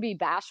 not to be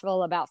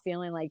bashful about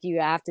feeling like you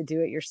have to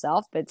do it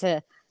yourself, but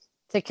to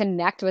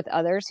connect with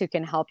others who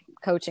can help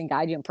coach and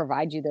guide you and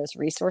provide you those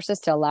resources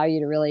to allow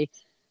you to really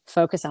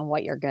focus on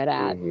what you're good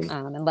at,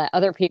 and let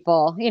other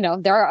people,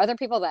 there are other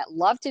people that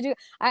love to do.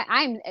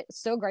 I'm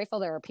so grateful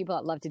there are people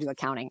that love to do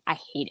accounting. I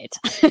hate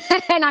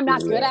it. And I'm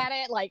not good at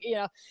it.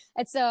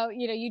 And so,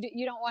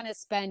 you don't want to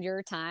spend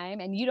your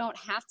time and you don't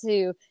have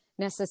to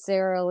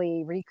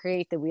necessarily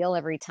recreate the wheel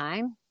every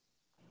time.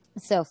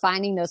 So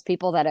finding those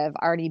people that have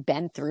already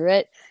been through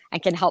it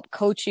and can help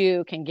coach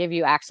you, can give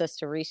you access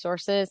to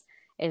resources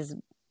is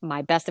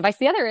my best advice.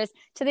 The other is,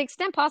 to the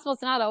extent possible,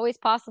 it's not always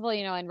possible,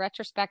 in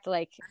retrospect,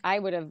 like I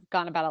would have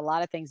gone about a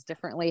lot of things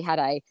differently had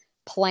I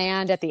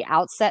planned at the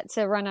outset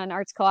to run an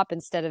arts co-op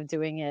instead of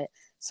doing it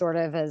sort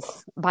of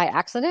as by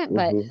accident.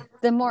 But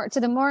to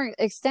the more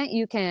extent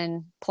you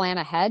can plan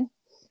ahead,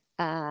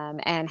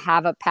 and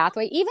have a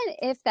pathway, even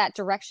if that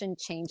direction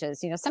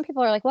changes. Some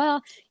people are like,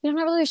 well, I'm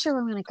not really sure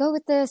where I'm going to go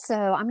with this, so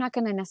I'm not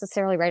going to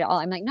necessarily write it all.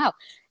 I'm like, no,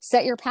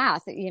 set your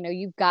path.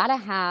 You've got to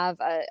have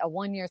a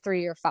 1 year,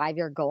 3 year, 5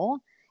 year goal.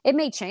 It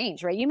may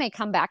change, right? You may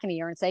come back in a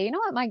year and say, you know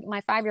what,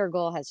 my 5 year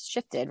goal has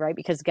shifted, right?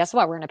 Because guess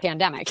what? We're in a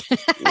pandemic.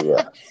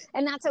 Yeah.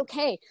 And that's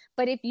okay.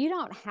 But if you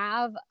don't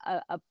have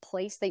a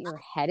place that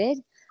you're headed,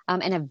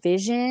 and a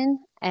vision,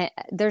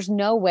 there's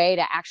no way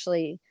to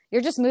actually,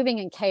 you're just moving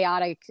in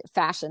chaotic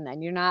fashion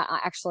then. You're not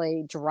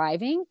actually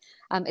driving.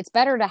 It's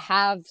better to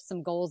have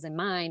some goals in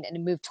mind and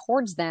to move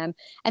towards them.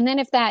 And then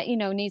if that,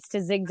 needs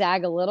to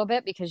zigzag a little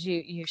bit because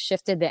you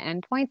shifted the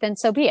endpoint, then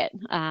so be it.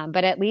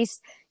 But at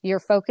least you're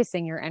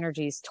focusing your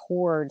energies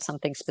toward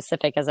something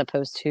specific as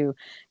opposed to,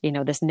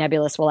 this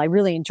nebulous, well, I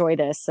really enjoy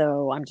this,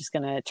 so I'm just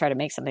going to try to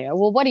make something.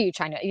 Well, what are you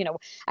trying to,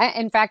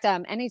 in fact,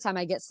 anytime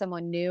I get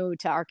someone new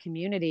to our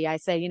community, I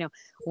say,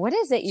 what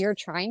is it you're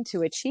trying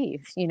to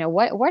achieve?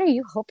 What are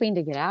you hoping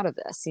to get out of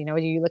this? Are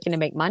you looking to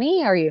make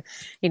money? Are you,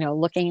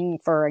 looking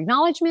for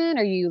acknowledgement?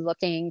 Are you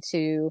looking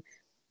to,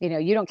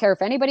 you don't care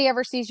if anybody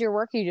ever sees your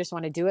work. You just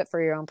want to do it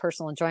for your own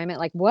personal enjoyment.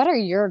 Like, what are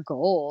your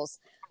goals,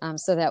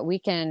 so that we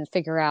can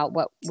figure out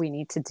what we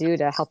need to do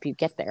to help you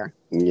get there?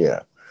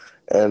 Yeah.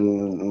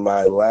 And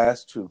my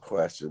last two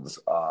questions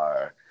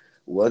are,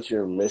 what's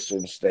your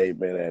mission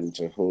statement and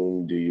to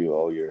whom do you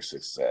owe your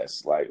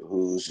success? Like,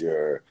 who's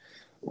your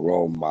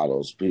role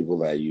models, people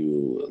that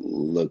you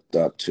looked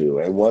up to?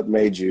 And what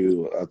made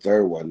you, a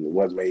third one,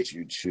 what made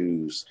you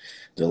choose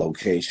the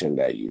location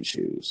that you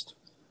choose?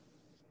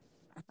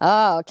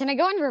 Oh, can I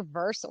go in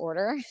reverse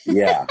order?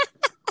 Yeah.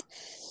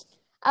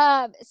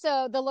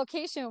 So the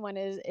location one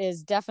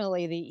is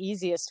definitely the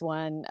easiest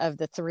one of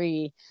the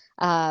three.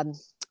 Um,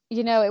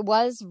 it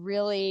was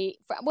really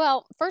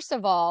well. First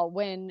of all,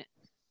 when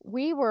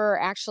we were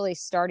actually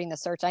starting the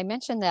search, I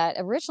mentioned that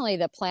originally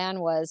the plan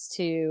was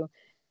to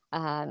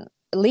um,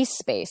 lease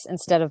space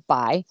instead of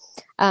buy.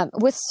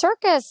 With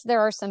Circus,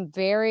 there are some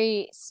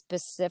very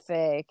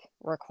specific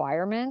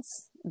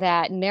requirements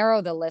that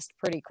narrow the list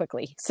pretty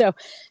quickly. So,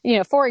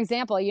 for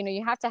example,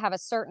 you have to have a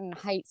certain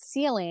height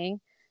ceiling,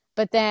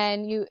 but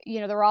then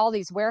there were all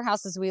these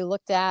warehouses we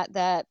looked at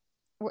that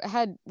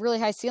had really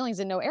high ceilings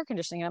and no air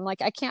conditioning. And I'm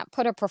like, I can't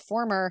put a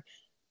performer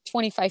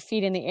 25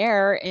 feet in the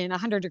air in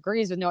 100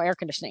 degrees with no air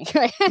conditioning.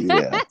 Right?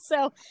 Yeah.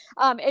 So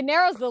it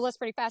narrows the list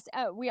pretty fast.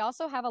 We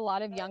also have a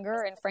lot of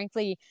younger and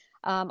frankly,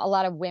 a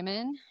lot of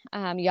women,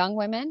 young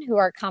women who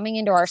are coming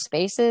into our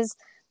spaces,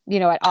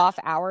 at off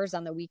hours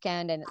on the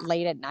weekend and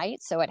late at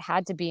night. So it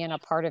had to be in a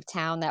part of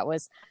town that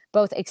was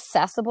both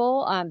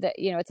accessible.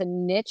 It's a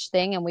niche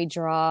thing and we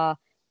draw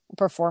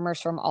performers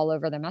from all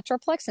over the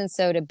Metroplex. And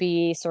so to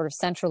be sort of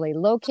centrally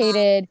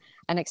located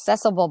and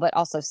accessible, but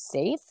also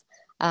safe,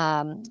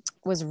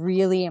 was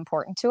really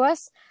important to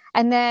us.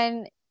 And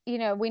then,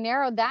 we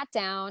narrowed that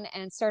down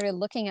and started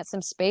looking at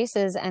some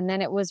spaces. And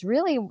then it was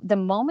really the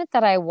moment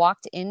that I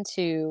walked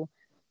into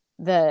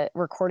the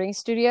recording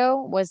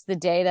studio was the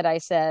day that I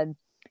said,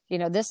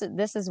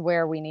 this is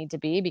where we need to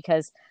be,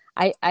 because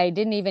I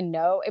didn't even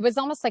know. It was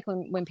almost like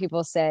when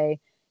people say,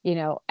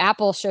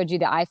 Apple showed you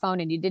the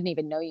iPhone and you didn't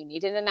even know you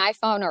needed an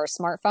iPhone or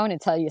a smartphone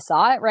until you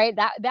saw it, right?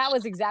 That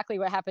was exactly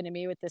what happened to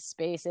me with this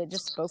space. It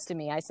just spoke to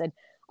me. I said,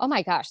 oh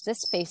my gosh,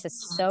 this space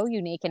is so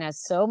unique and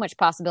has so much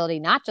possibility,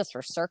 not just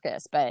for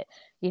Circus, but,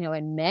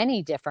 in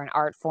many different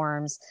art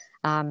forms,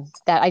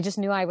 that I just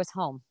knew I was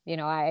home.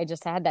 I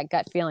just had that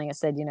gut feeling. I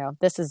said,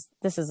 this is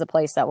the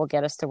place that will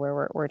get us to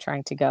where we're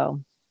trying to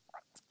go.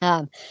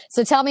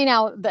 So tell me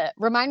now,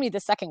 remind me the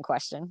second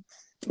question.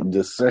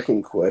 The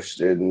second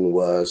question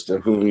was, to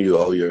whom you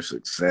owe your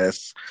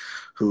success?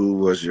 Who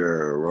was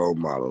your role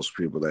models,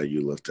 people that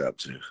you looked up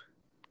to?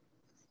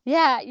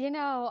 Yeah,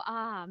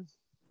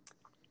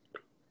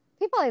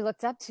 people I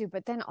looked up to,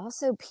 but then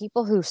also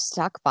people who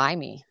stuck by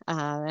me.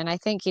 And I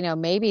think,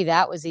 maybe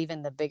that was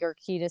even the bigger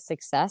key to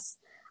success.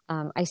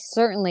 I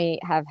certainly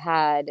have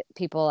had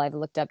people I've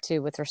looked up to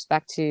with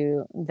respect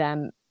to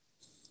them,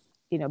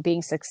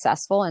 being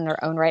successful in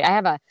their own right. I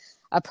have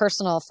a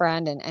personal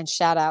friend and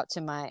shout out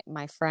to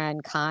my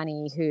friend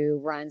Connie,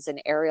 who runs an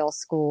aerial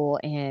school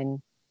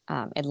in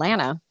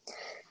Atlanta.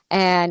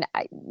 And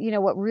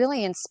what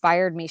really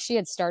inspired me, she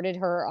had started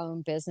her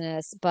own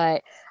business,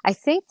 but I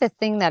think the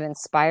thing that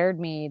inspired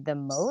me the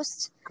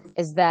most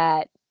is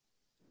that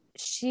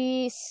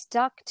she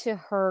stuck to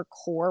her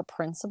core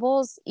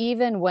principles,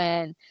 even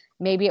when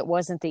maybe it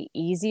wasn't the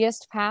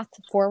easiest path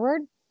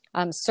forward.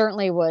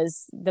 Certainly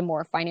was the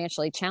more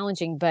financially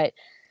challenging, but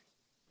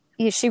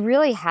she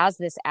really has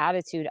this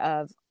attitude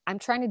of, I'm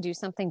trying to do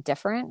something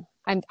different.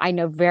 I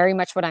know very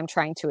much what I'm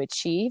trying to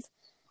achieve,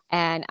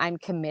 and I'm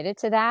committed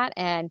to that.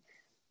 And,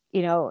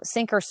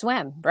 sink or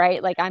swim,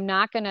 right? Like, I'm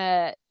not going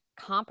to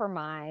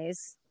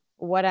compromise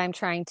what I'm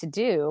trying to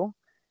do,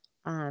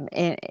 and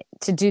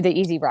to do the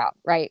easy route,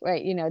 right?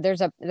 Right.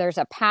 There's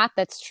a path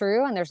that's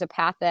true, and there's a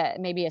path that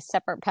maybe a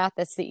separate path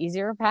that's the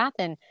easier path.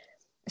 And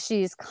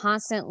she's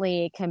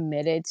constantly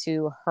committed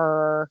to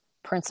her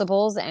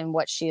principles and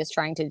what she is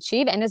trying to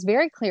achieve, and is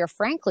very clear,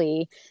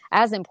 frankly,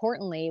 as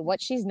importantly,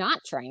 what she's not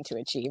trying to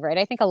achieve, right?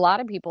 I think a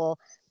lot of people,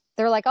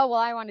 they're like, oh, well,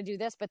 I want to do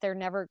this, but they're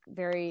never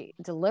very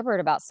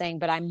deliberate about saying,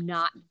 but I'm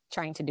not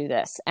trying to do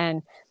this.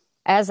 And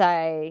as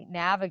I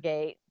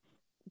navigate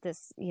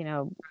this,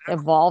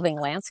 evolving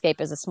landscape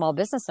as a small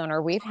business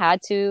owner, we've had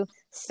to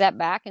step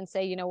back and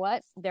say, you know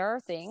what, there are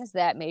things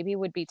that maybe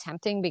would be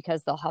tempting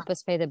because they'll help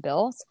us pay the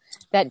bills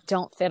that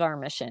don't fit our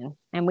mission.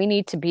 And we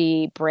need to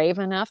be brave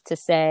enough to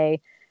say,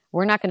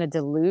 we're not going to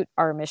dilute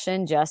our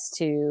mission just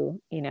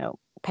to,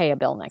 pay a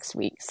bill next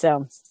week.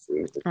 So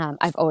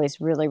I've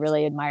always really,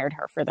 really admired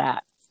her for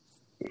that.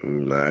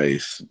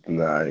 Nice,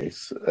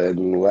 nice.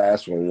 And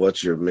last one,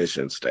 what's your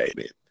mission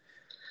statement?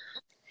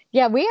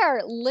 Yeah, we are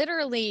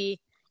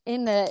literally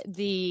in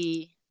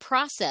the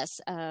process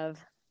of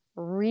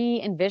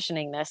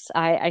re-envisioning this.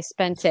 I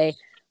spent a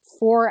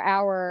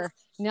 4-hour,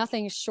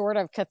 nothing short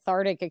of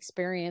cathartic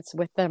experience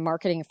with the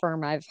marketing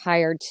firm I've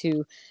hired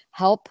to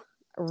help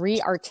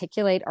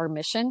re-articulate our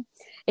mission.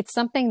 It's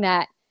something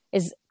that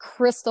is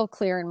crystal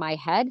clear in my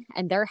head,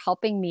 and they're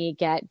helping me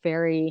get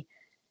very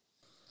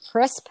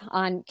crisp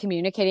on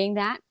communicating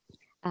that.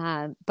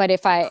 But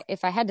if I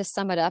had to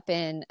sum it up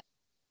in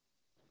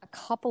a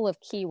couple of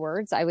key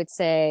words, I would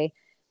say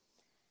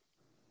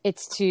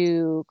it's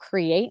to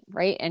create,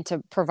 right? And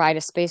to provide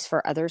a space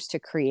for others to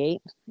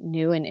create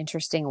new and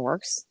interesting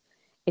works.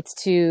 It's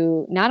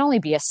to not only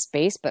be a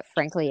space, but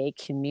frankly,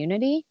 a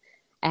community,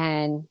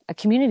 and a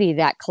community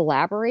that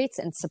collaborates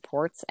and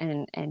supports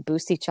and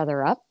boosts each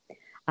other up.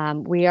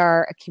 We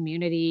are a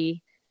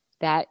community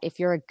that if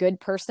you're a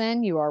good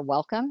person, you are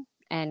welcome.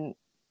 And,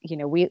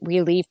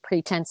 we leave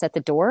pretense at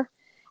the door,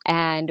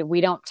 and we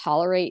don't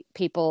tolerate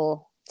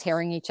people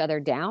tearing each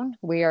other down.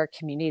 We are a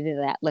community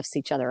that lifts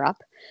each other up.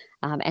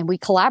 And we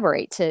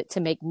collaborate to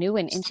make new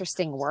and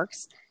interesting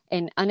works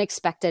in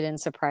unexpected and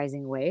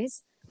surprising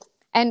ways.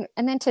 And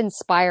then to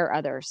inspire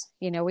others.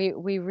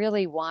 We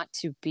really want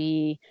to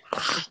be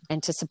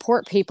and to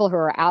support people who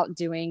are out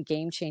doing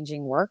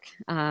game-changing work,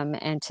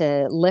 and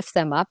to lift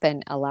them up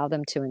and allow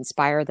them to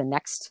inspire the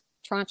next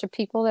tranche of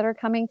people that are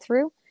coming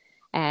through.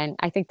 And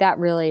I think that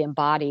really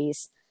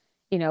embodies,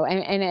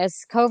 and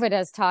as COVID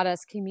has taught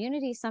us,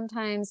 community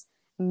sometimes,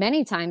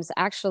 many times,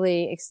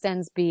 actually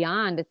extends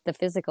beyond the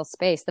physical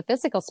space. The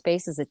physical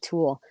space is a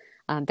tool.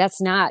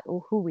 That's not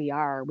who we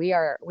are. We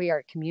are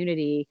a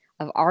community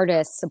of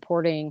artists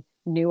supporting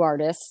new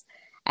artists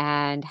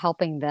and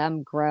helping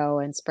them grow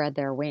and spread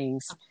their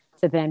wings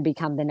to then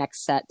become the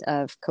next set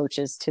of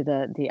coaches to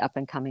the up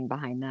and coming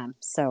behind them.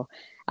 So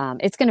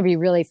it's going to be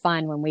really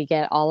fun when we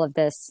get all of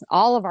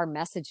our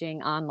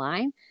messaging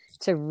online,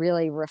 to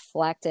really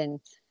reflect and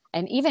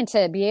even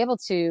to be able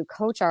to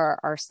coach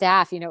our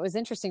staff. It was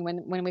interesting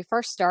when we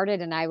first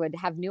started, and I would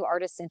have new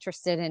artists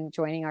interested in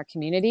joining our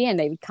community, and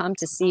they would come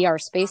to see our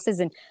spaces,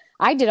 and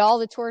I did all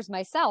the tours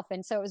myself.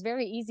 And so it was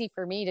very easy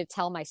for me to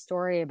tell my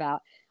story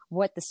about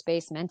what the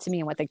space meant to me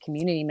and what the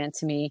community meant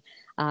to me.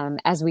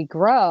 As we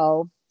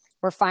grow,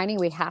 we're finding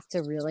we have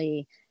to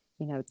really,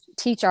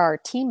 teach our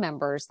team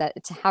members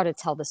how to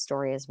tell the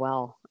story as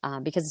well.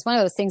 Because it's one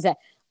of those things that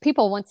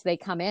people, once they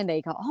come in,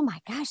 they go, "Oh my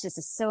gosh, this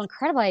is so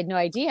incredible. I had no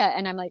idea."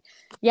 And I'm like,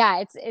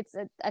 yeah, it's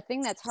a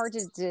thing that's hard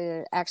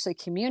to actually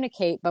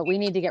communicate, but we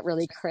need to get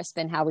really crisp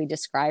in how we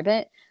describe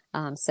it,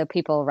 so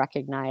people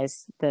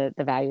recognize the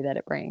value that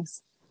it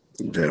brings.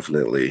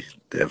 Definitely.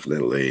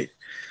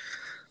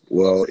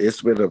 Well,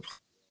 it's been a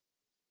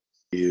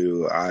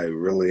you. I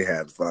really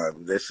had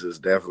fun. This is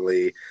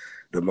definitely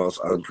the most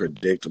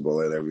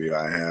unpredictable interview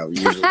I have.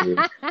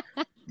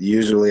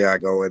 Usually I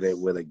go in it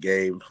with a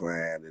game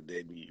plan,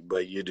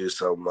 but you do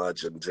so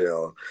much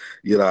until,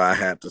 I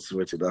have to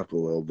switch it up a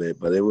little bit.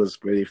 But it was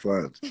pretty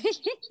fun.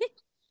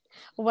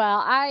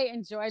 Well, I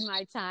enjoyed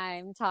my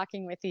time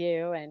talking with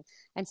you, and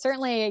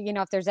certainly,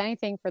 if there's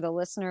anything for the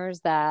listeners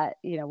that,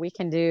 we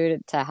can do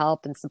to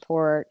help and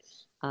support.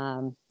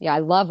 I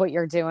love what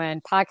you're doing.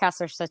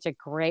 Podcasts are such a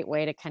great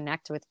way to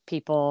connect with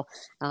people,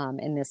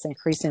 in this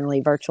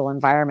increasingly virtual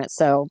environment.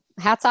 So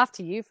hats off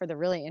to you for the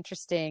really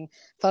interesting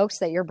folks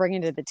that you're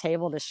bringing to the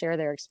table to share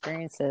their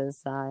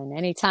experiences. And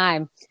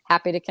anytime,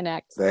 happy to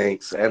connect.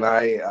 Thanks. And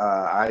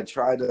I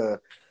try to,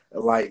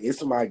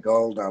 it's my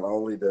goal not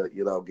only to,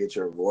 get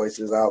your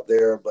voices out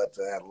there, but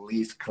to at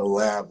least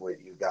collab with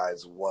you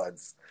guys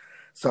once.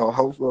 So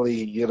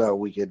hopefully,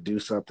 we can do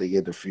something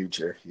in the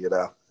future.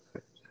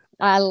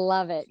 I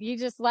love it. You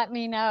just let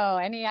me know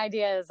any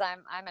ideas.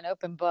 I'm an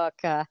open book.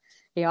 I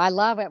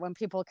love it when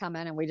people come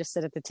in and we just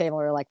sit at the table.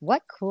 We're like,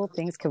 what cool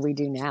things could we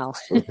do now?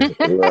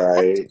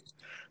 Right.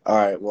 All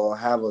right. Well,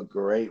 have a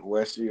great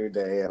rest of your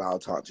day, and I'll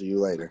talk to you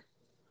later.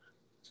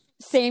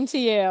 Same to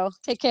you.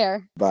 Take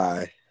care.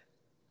 Bye.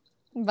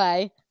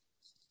 Bye.